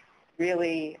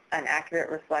really an accurate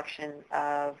reflection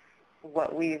of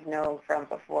what we know from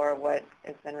before, what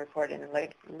has been reported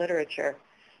in literature.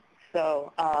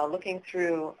 So looking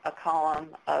through a column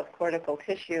of cortical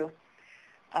tissue,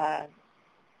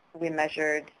 we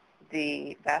measured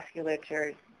the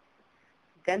vasculature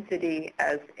density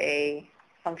as a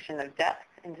function of depth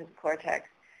into the cortex.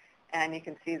 And you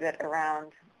can see that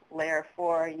around layer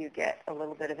 4, you get a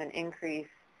little bit of an increase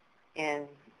in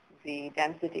the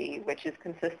density, which is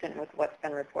consistent with what's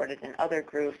been reported in other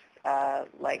groups,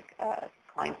 like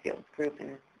Kleinfield's group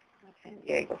in San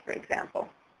Diego, for example.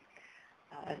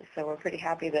 So we're pretty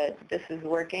happy that this is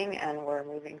working and we're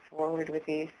moving forward with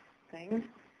these things.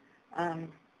 And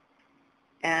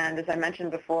as I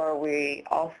mentioned before, we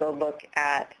also look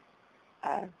at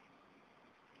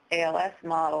ALS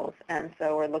models, and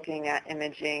so we're looking at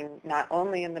imaging not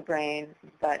only in the brain,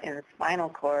 but in the spinal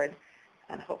cord,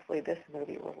 and hopefully this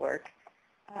movie will work.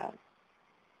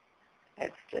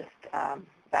 It's just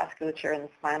vasculature in the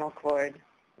spinal cord,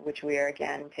 which we are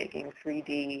again taking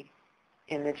 3D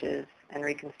images and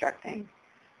reconstructing.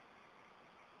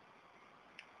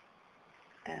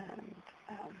 And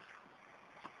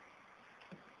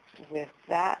with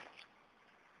that,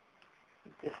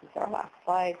 this is our last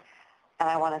slide. And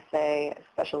I want to say a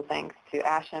special thanks to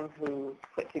Asham, who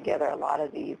put together a lot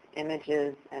of these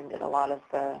images and did a lot of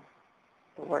the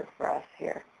work for us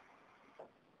here.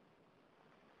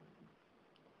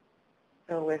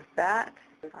 So with that,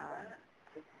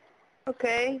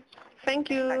 okay. Thank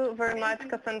you very much,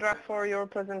 Kassandra, for your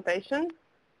presentation.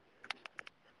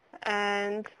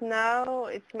 And now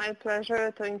it's my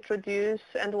pleasure to introduce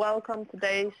and welcome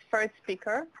today's first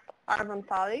speaker, Arvon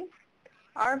Pali.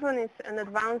 Arvon is an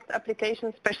advanced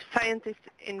application scientist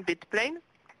in Bitplane.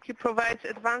 He provides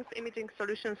advanced imaging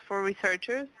solutions for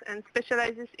researchers and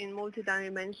specializes in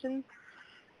multi-dimension,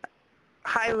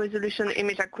 high-resolution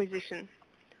image acquisition,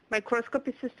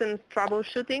 microscopy systems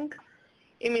troubleshooting,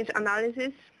 image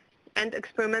analysis, and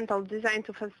experimental design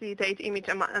to facilitate image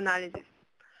analysis.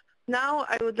 Now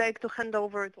I would like to hand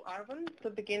over to Arvon to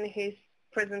begin his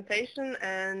presentation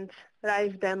and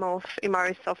live demo of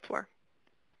Imaris software.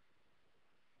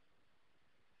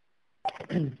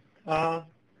 Hi,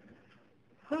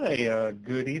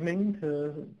 good evening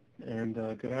and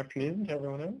good afternoon to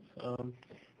everyone else.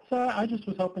 So I just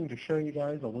was hoping to show you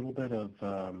guys a little bit of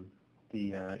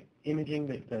the imaging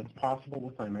that's possible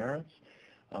with Imaris.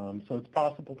 So it's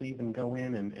possible to even go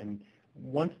in and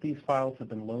once these files have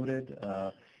been loaded,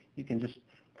 you can just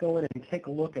go in and take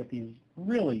a look at these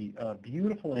really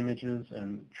beautiful images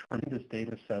and tremendous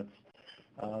data sets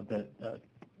that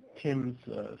Tim's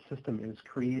system is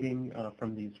creating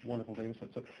from these wonderful data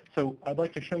sets. So I'd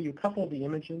like to show you a couple of the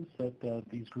images that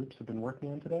these groups have been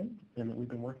working on today and that we've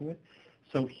been working with.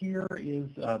 So here is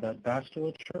that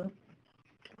vasculature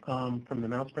from the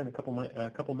mouse brain, a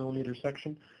couple millimeter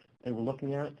section that we're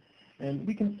looking at. And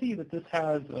we can see that this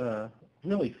has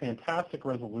really fantastic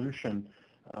resolution.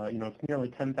 It's nearly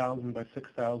 10,000 by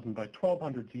 6,000 by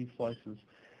 1,200 Z slices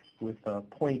with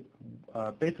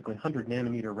basically 100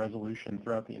 nanometer resolution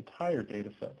throughout the entire data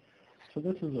set. So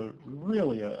this is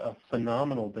really a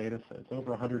phenomenal data set. It's over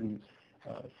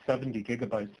 170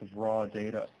 gigabytes of raw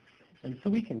data. And so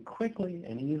we can quickly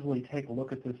and easily take a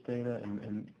look at this data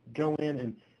and go in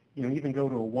and even go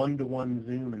to a one-to-one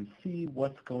zoom and see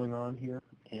what's going on here.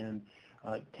 and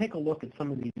take a look at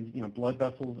some of these, blood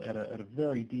vessels at a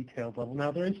very detailed level.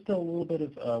 Now, there is still a little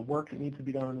bit of work that needs to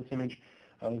be done on this image.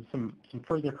 Some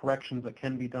further corrections that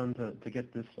can be done to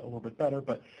get this a little bit better,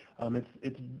 but this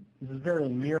is very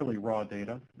nearly raw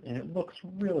data, and it looks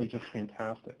really just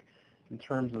fantastic in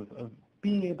terms of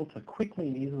being able to quickly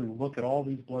and easily look at all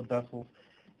these blood vessels.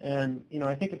 And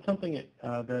I think it's something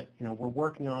that we're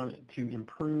working on to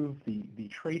improve the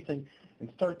tracing and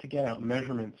start to get out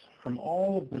measurements from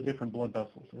all of the different blood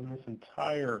vessels in this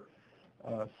entire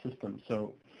system.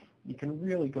 So you can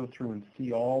really go through and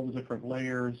see all the different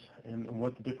layers and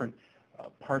what the different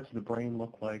parts of the brain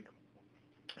look like.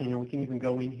 And, we can even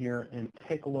go in here and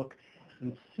take a look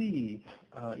and see,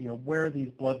 where these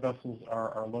blood vessels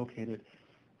are located.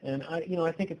 And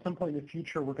I think at some point in the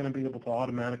future we're going to be able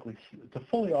to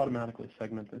fully automatically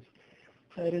segment this.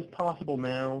 It is possible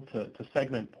now to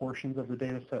segment portions of the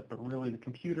data set, but really the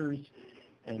computers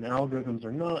and algorithms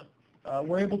are not.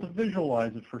 We're able to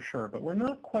visualize it for sure, but we're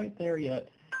not quite there yet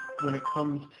when it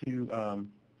comes to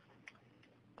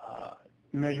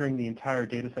measuring the entire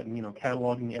data set and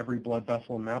cataloging every blood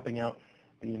vessel and mapping out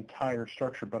the entire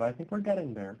structure. But I think we're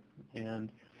getting there. And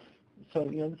so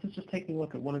this is just taking a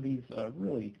look at one of these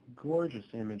really gorgeous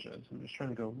images. I'm just trying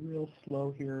to go real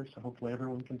slow here, so hopefully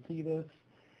everyone can see this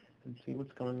and see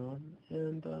what's going on.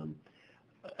 And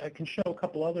I can show a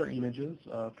couple other images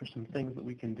for some things that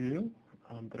we can do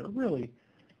that are really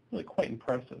quite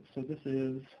impressive. So this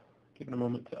is, given a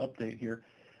moment to update here,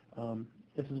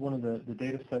 this is one of the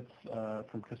data sets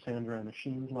from Kassandra and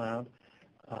Ashin's lab.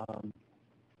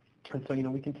 And so,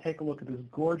 we can take a look at this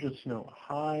gorgeous,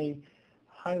 highly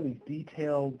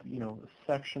detailed,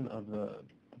 section of the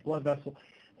blood vessel.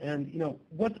 And,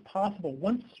 what's possible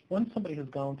once somebody has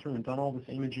gone through and done all this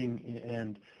imaging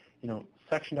and,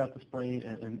 sectioned out this brain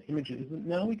and images,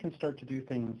 now we can start to do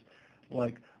things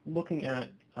like looking at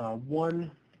let's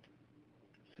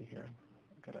see here,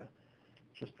 I've got to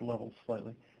just level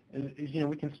slightly.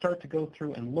 We can start to go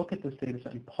through and look at this data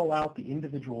set and pull out the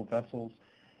individual vessels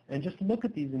and just look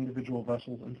at these individual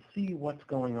vessels and see what's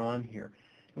going on here.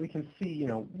 And we can see,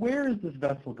 where is this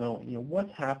vessel going?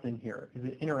 What's happening here? Is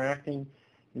it interacting?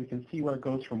 And we can see where it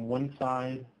goes from one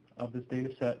side of this data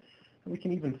set. And we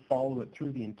can even follow it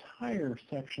through the entire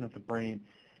section of the brain.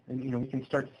 And, we can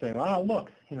start to say, wow,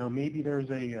 look, maybe there's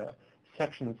a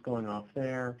section that's going off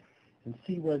there, and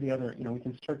see where the other, we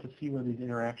can start to see where these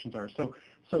interactions are. So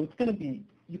it's going to be,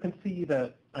 you can see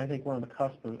that I think we're on the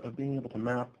cusp of being able to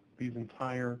map these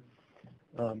entire,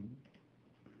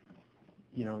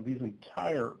 these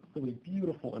entire really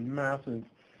beautiful and massive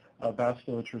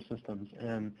vasculature systems,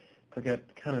 and to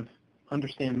kind of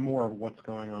understand more of what's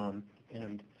going on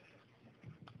and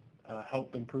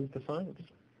help improve the science.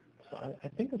 So I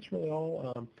think that's really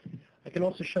all. I can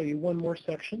also show you one more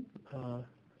section,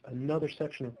 another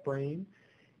section of brain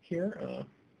here.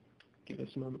 Give us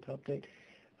a moment to update.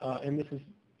 And this is,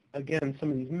 again,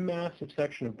 some of these massive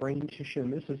section of brain tissue,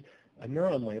 and this is a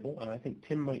neuron label. I think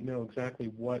Tim might know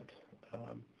exactly what's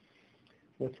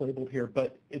labeled here,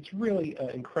 but it's really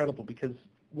incredible because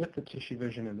with the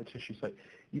TissueVision and the TissueSight,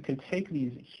 you can take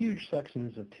these huge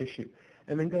sections of tissue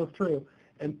and then go through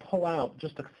and pull out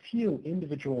just a few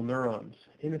individual neurons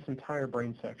in this entire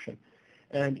brain section.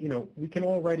 And, we can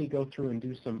already go through and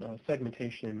do some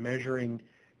segmentation and measuring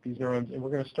these neurons, and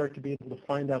we're going to start to be able to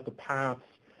find out the paths,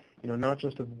 not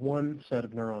just of one set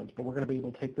of neurons, but we're going to be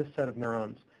able to take this set of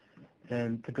neurons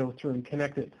and to go through and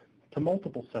connect it to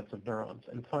multiple sets of neurons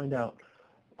and find out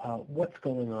what's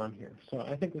going on here. So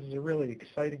I think this is a really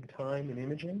exciting time in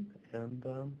imaging, and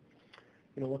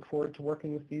look forward to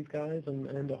working with these guys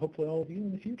and hopefully all of you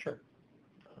in the future.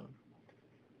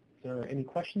 Is there any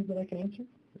questions that I can answer?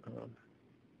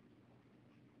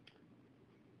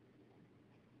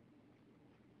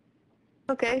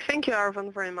 Okay, thank you,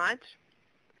 Arvon, very much.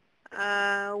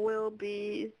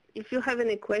 If you have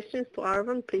any questions to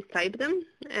Arvon, please type them.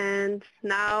 And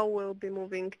now we'll be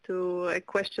moving to a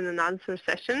question and answer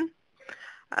session.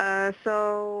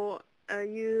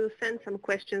 You sent some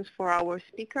questions for our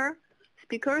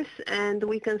speakers, and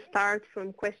we can start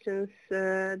from questions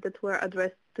that were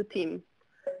addressed to Tim.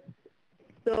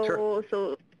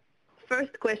 So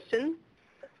first question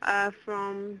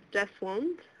from Jeff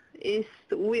Wand is,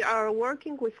 we are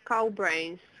working with cow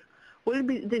brains. Will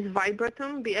this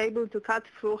vibratome be able to cut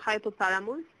through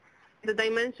hypothalamus? The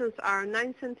dimensions are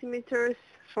 9 centimeters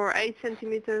for 8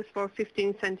 centimeters for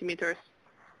 15 centimeters.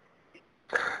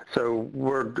 So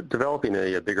we're developing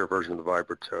a bigger version of the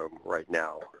vibratome right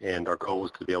now, and our goal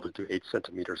is to be able to do 8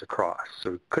 centimeters across.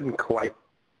 So we couldn't quite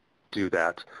do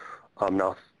that.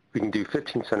 Now we can do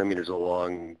 15 centimeters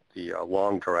along the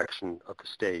long direction of the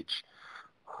stage.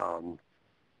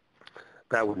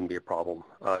 that wouldn't be a problem.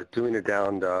 Doing it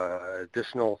down to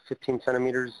additional 15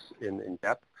 centimeters in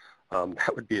depth,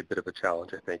 that would be a bit of a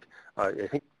challenge, I think. I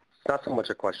think it's not so much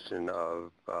a question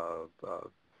of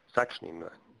sectioning.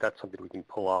 That's something we can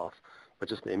pull off, but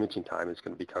just the imaging time is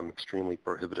going to become extremely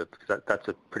prohibitive because that's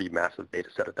a pretty massive data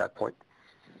set at that point.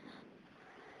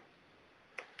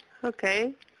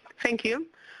 Okay, thank you.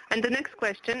 And the next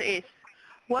question is,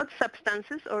 what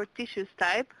substances or tissues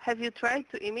type have you tried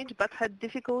to image but had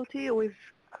difficulty with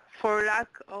for lack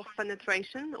of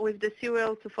penetration with the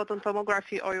serial two-photon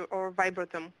tomography or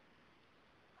vibrotom?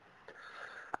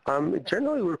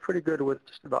 Generally, we're pretty good with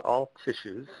just about all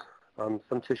tissues.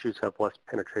 Some tissues have less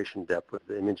penetration depth with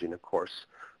the imaging, of course.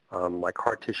 Like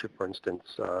heart tissue, for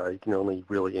instance, you can only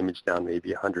really image down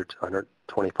maybe 100 to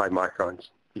 125 microns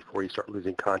before you start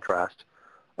losing contrast.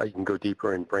 You can go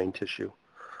deeper in brain tissue.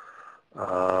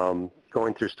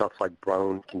 Going through stuff like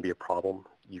bone can be a problem.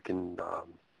 You can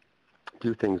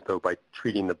do things, though, by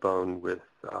treating the bone with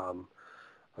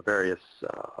various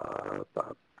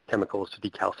chemicals to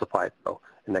decalcify it, though,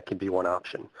 and that can be one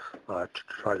option to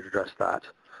try to address that.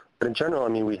 But in general, I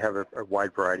mean, we have a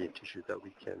wide variety of tissues that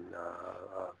we can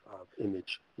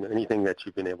image. You know, anything that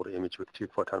you've been able to image with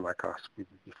two-photon microscopy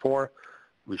before,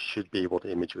 we should be able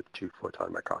to image with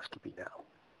two-photon microscopy now.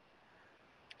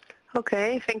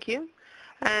 Okay, thank you.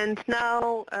 And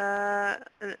now,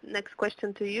 next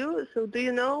question to you. So do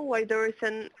you know why there is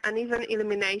an uneven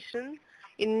illumination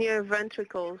in near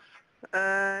ventricles?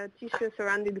 Tissue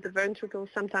surrounding the ventricles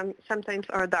sometimes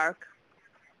are dark.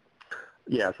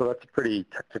 Yeah, so that's a pretty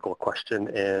technical question,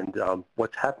 and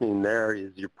what's happening there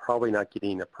is you're probably not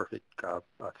getting a perfect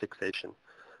fixation.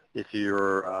 If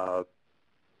you're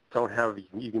don't have,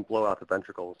 you can blow out the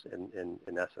ventricles in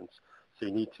essence, so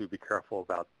you need to be careful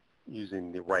about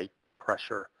using the right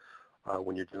pressure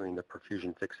when you're doing the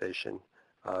perfusion fixation.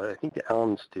 I think the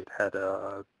Allen Institute had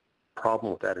a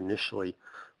problem with that initially,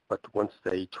 but once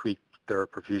they tweaked their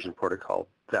perfusion protocol,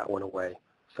 that went away.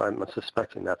 So I'm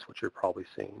suspecting that's what you're probably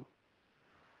seeing.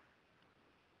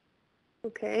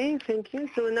 Okay, thank you.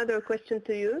 So another question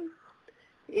to you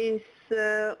is,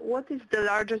 what is the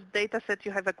largest data set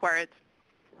you have acquired?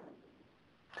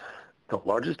 The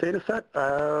largest data set? That's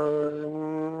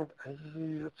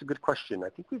a good question. I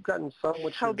think we've gotten some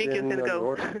which How big you can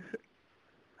go?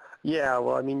 Yeah,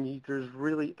 well, I mean, there's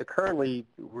really, the current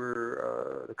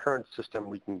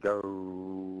system, we can go,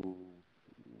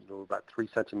 about 3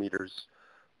 centimeters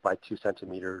by 2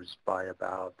 centimeters by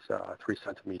about 3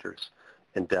 centimeters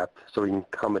in depth, so we can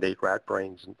accommodate rat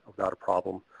brains without a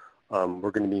problem.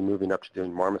 We're going to be moving up to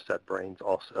doing marmoset brains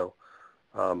also.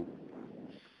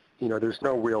 There's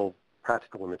no real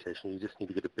practical limitation. You just need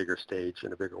to get a bigger stage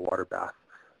and a bigger water bath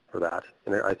for that.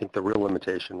 And I think the real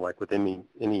limitation, like with any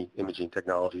imaging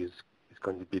technology, is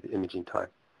going to be the imaging time.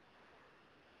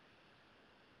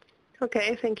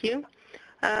 Okay, thank you.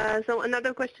 So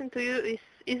another question to you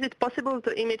is it possible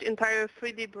to image entire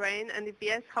 3D brain, and if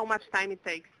yes, how much time it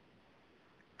takes?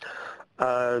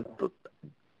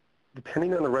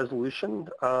 Depending on the resolution,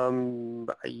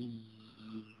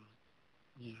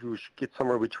 you should get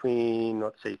somewhere between,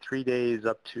 let's say, 3 days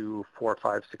up to 4,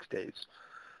 5, 6 days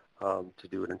to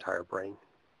do an entire brain.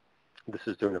 This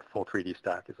is doing a full 3D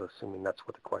stack, is assuming that's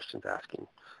what the question's asking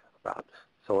about.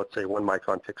 So let's say 1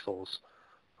 micron pixels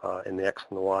in the X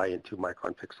and the Y and 2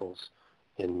 micron pixels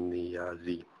in the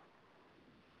Z.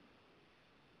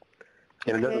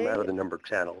 And it doesn't matter the number of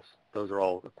channels. Those are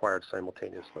all acquired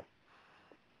simultaneously.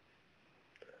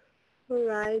 All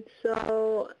right.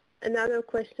 So another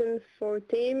question for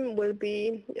Tim will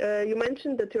be, you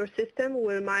mentioned that your system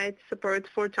might support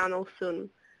 4 channels soon.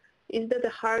 Is that a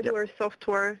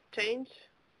hardware-software change?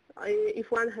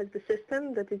 If one has the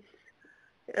system, that is,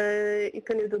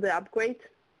 can you do the upgrade?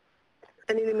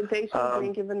 Any limitations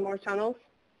doing even more channels?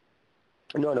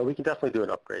 No, we can definitely do an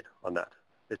upgrade on that.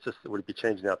 It's just that we'd be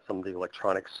changing out some of the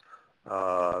electronics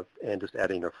and just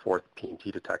adding a 4th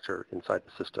PMT detector inside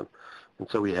the system. And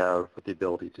so we have the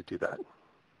ability to do that.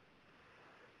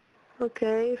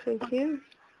 Okay, thank you.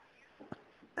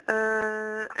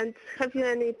 And have you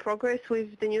any progress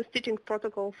with the new stitching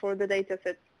protocol for the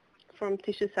dataset from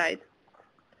tissue side?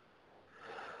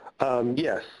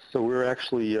 Yes, so we're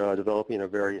actually developing a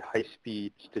very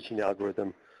high-speed stitching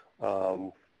algorithm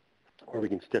where we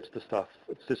can stitch the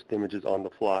images on the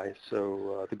fly.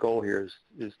 So the goal here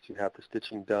is to have the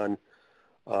stitching done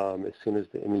as soon as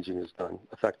the imaging is done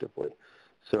effectively.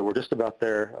 So we're just about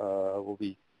there. We'll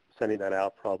be sending that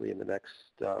out probably in the next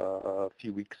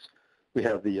few weeks. We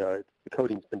have the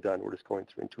coding's been done. We're just going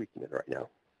through and tweaking it right now.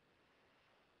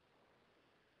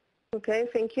 Okay,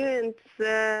 thank you. And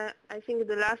I think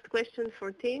the last question for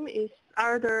team is: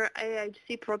 are there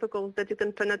AIHC protocols that you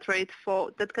can penetrate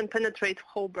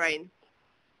whole brain?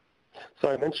 So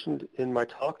I mentioned in my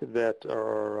talk that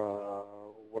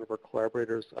one of our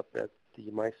collaborators up at the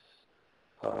Mice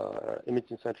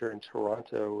Imaging Center in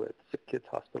Toronto at Sick Kids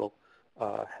Hospital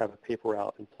have a paper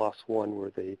out in PLOS One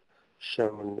where they've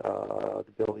shown the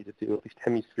ability to do at least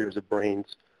hemispheres of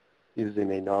brains using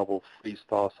a novel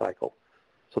freeze-thaw cycle.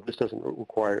 So this doesn't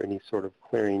require any sort of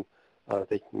clearing.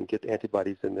 They can get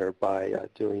antibodies in there by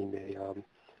doing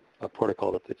a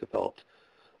protocol that they developed.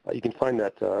 You can find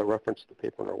that reference to the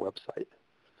paper on our website.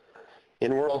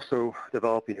 And we're also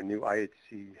developing a new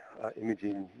IHC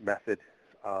imaging method.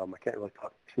 I can't really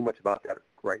talk too much about that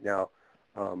right now,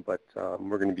 but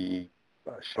we're going to be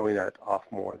showing that off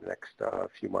more in the next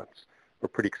few months. We're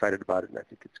pretty excited about it, and I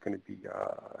think it's going to be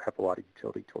have a lot of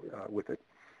utility with it.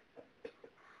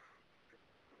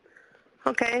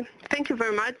 Okay, thank you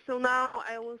very much. So now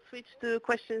I will switch to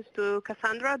questions to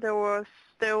Kassandra. There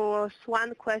was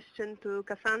one question to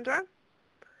Kassandra.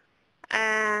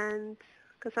 And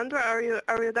Kassandra, are you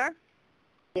there?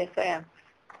 Yes, I am.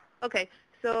 Okay,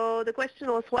 so the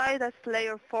question was, why does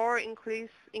layer 4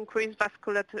 increase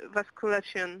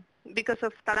vasculation? Because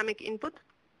of thalamic input?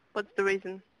 What's the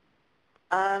reason?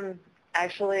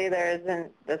 Actually, there's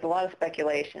a lot of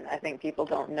speculation. I think people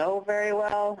don't know very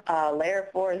well. Layer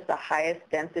 4 is the highest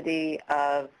density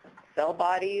of cell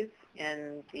bodies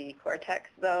in the cortex,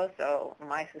 though, so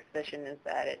my suspicion is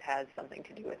that it has something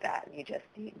to do with that, and you just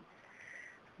need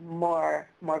more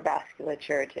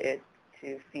vasculature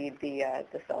to feed the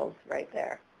cells right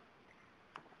there.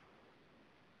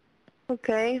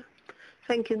 Okay,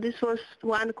 thank you. This was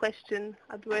one question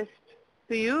addressed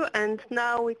to you, and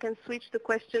now we can switch the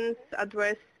questions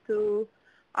addressed to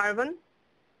Arvan.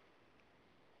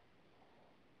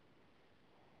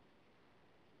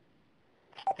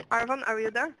 Arvan, are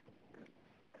you there?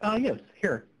 Yes,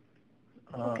 here.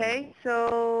 Okay,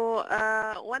 so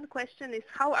one question is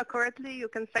how accurately you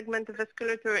can segment the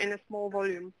vasculature in a small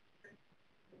volume?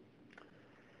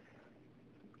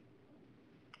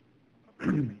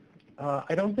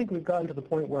 I don't think we've gotten to the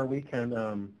point where we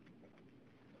can,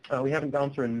 we haven't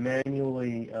gone through and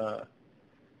manually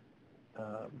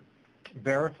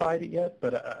verified it yet,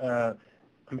 but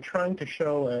I'm trying to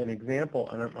show an example,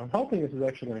 and I'm hoping this is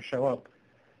actually going to show up,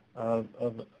 of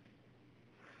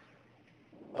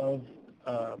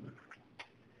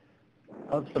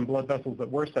some blood vessels that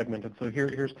were segmented. So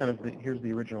here's kind of here's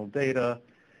the original data,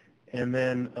 and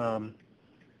then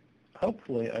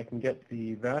hopefully I can get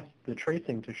the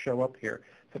tracing to show up here.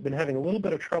 So I've been having a little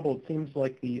bit of trouble. It seems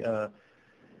like the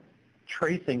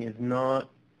tracing is not.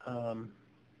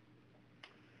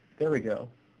 There we go.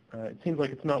 It seems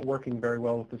like it's not working very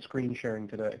well with the screen sharing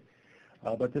today.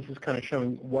 But this is kind of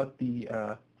showing what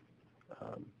the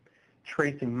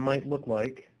tracing might look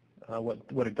like,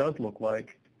 what it does look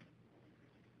like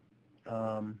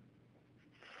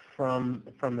from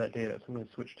that data. So I'm going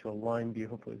to switch to a line view.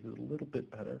 Hopefully this is a little bit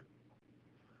better.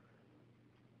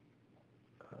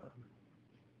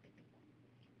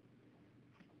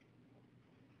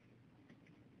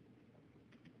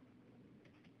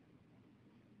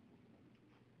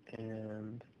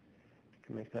 And I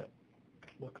can make that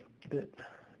look a bit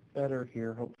better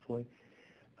here, hopefully.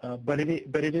 But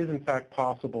it is in fact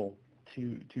possible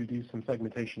to do some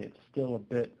segmentation. It's still a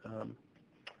bit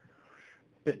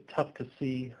tough to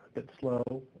see, a bit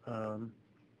slow,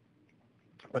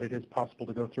 but it is possible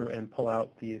to go through and pull out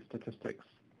the statistics.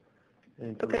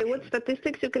 Okay, what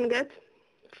statistics you can get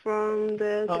from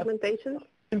the segmentation?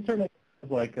 Certainly,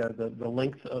 like the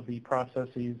length of the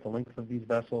processes, the length of these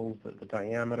vessels, the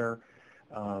diameter.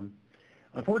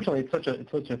 Unfortunately, it's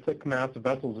such a thick mass of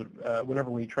vessels. Whenever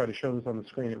we try to show this on the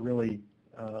screen, it really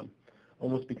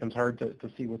almost becomes hard to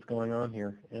see what's going on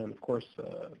here. And of course,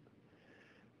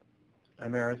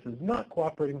 Imaris is not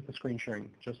cooperating with the screen sharing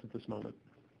just at this moment.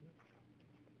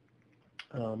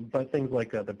 But things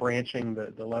like the branching,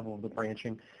 the level of the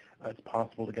branching, it's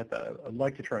possible to get that. I'd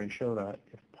like to try and show that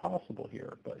if possible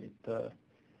here, but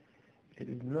it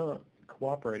is not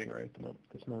cooperating right at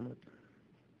this moment.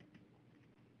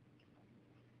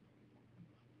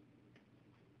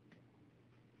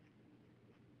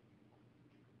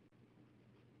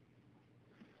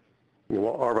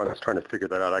 While Arvan is trying to figure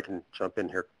that out, I can jump in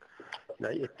here. Now,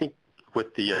 I think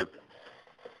with the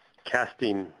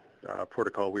casting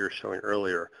protocol we were showing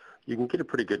earlier, you can get a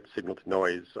pretty good signal to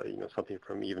noise, something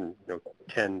from even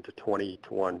 10 to 20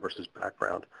 to 1 versus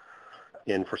background.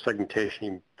 And for segmentation,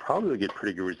 you probably get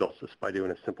pretty good results just by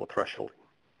doing a simple thresholding.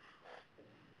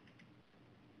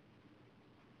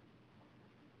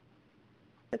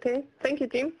 Okay, thank you,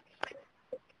 Tim.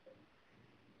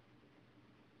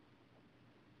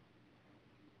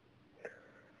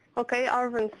 Okay,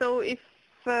 Arvind. So if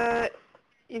the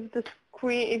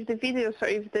screen, if the video,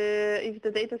 sorry, if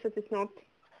the data set is not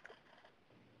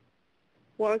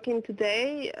working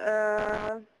today,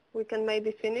 we can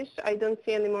maybe finish. I don't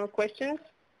see any more questions.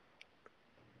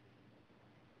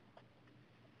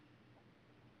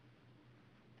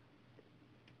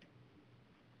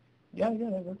 Yeah,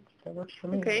 that works for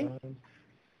me. Okay.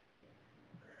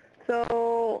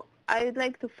 So I'd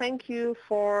like to thank you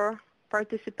for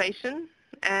participation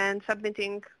and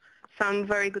submitting some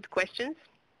very good questions.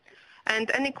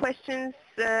 And any questions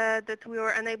that we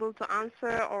were unable to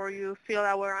answer or you feel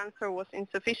our answer was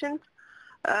insufficient,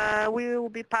 we will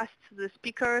be passed to the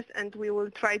speakers and we will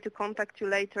try to contact you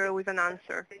later with an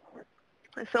answer.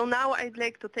 So now I'd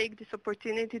like to take this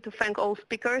opportunity to thank all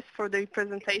speakers for their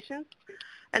presentations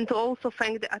and to also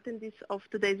thank the attendees of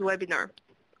today's webinar.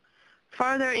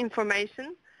 Further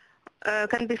information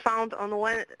can be found on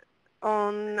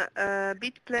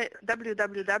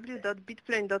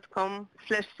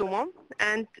www.bitplane.com/sumo,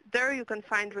 and there you can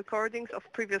find recordings of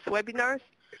previous webinars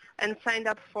and sign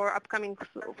up for upcoming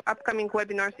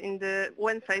webinars in the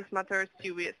When Size Matters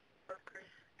series.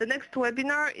 The next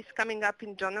webinar is coming up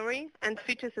in January and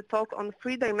features a talk on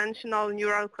three-dimensional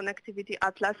neural connectivity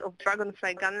atlas of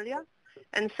dragonfly ganglia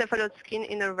and cephalid skin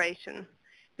innervation.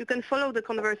 You can follow the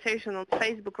conversation on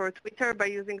Facebook or Twitter by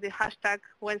using the hashtag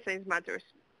WhenScienceMatters.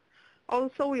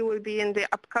 Also, we will be in the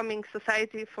upcoming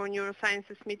Society for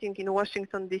Neurosciences meeting in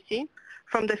Washington, D.C.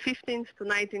 from the 15th to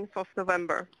 19th of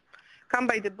November. Come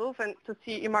by the booth and to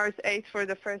see IMARS 8 for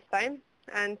the first time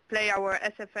and play our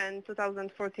SFN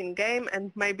 2014 game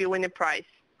and maybe win a prize.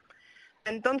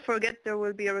 And don't forget there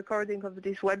will be a recording of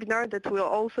this webinar that will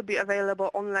also be available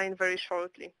online very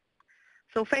shortly.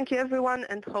 So thank you everyone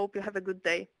and hope you have a good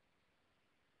day.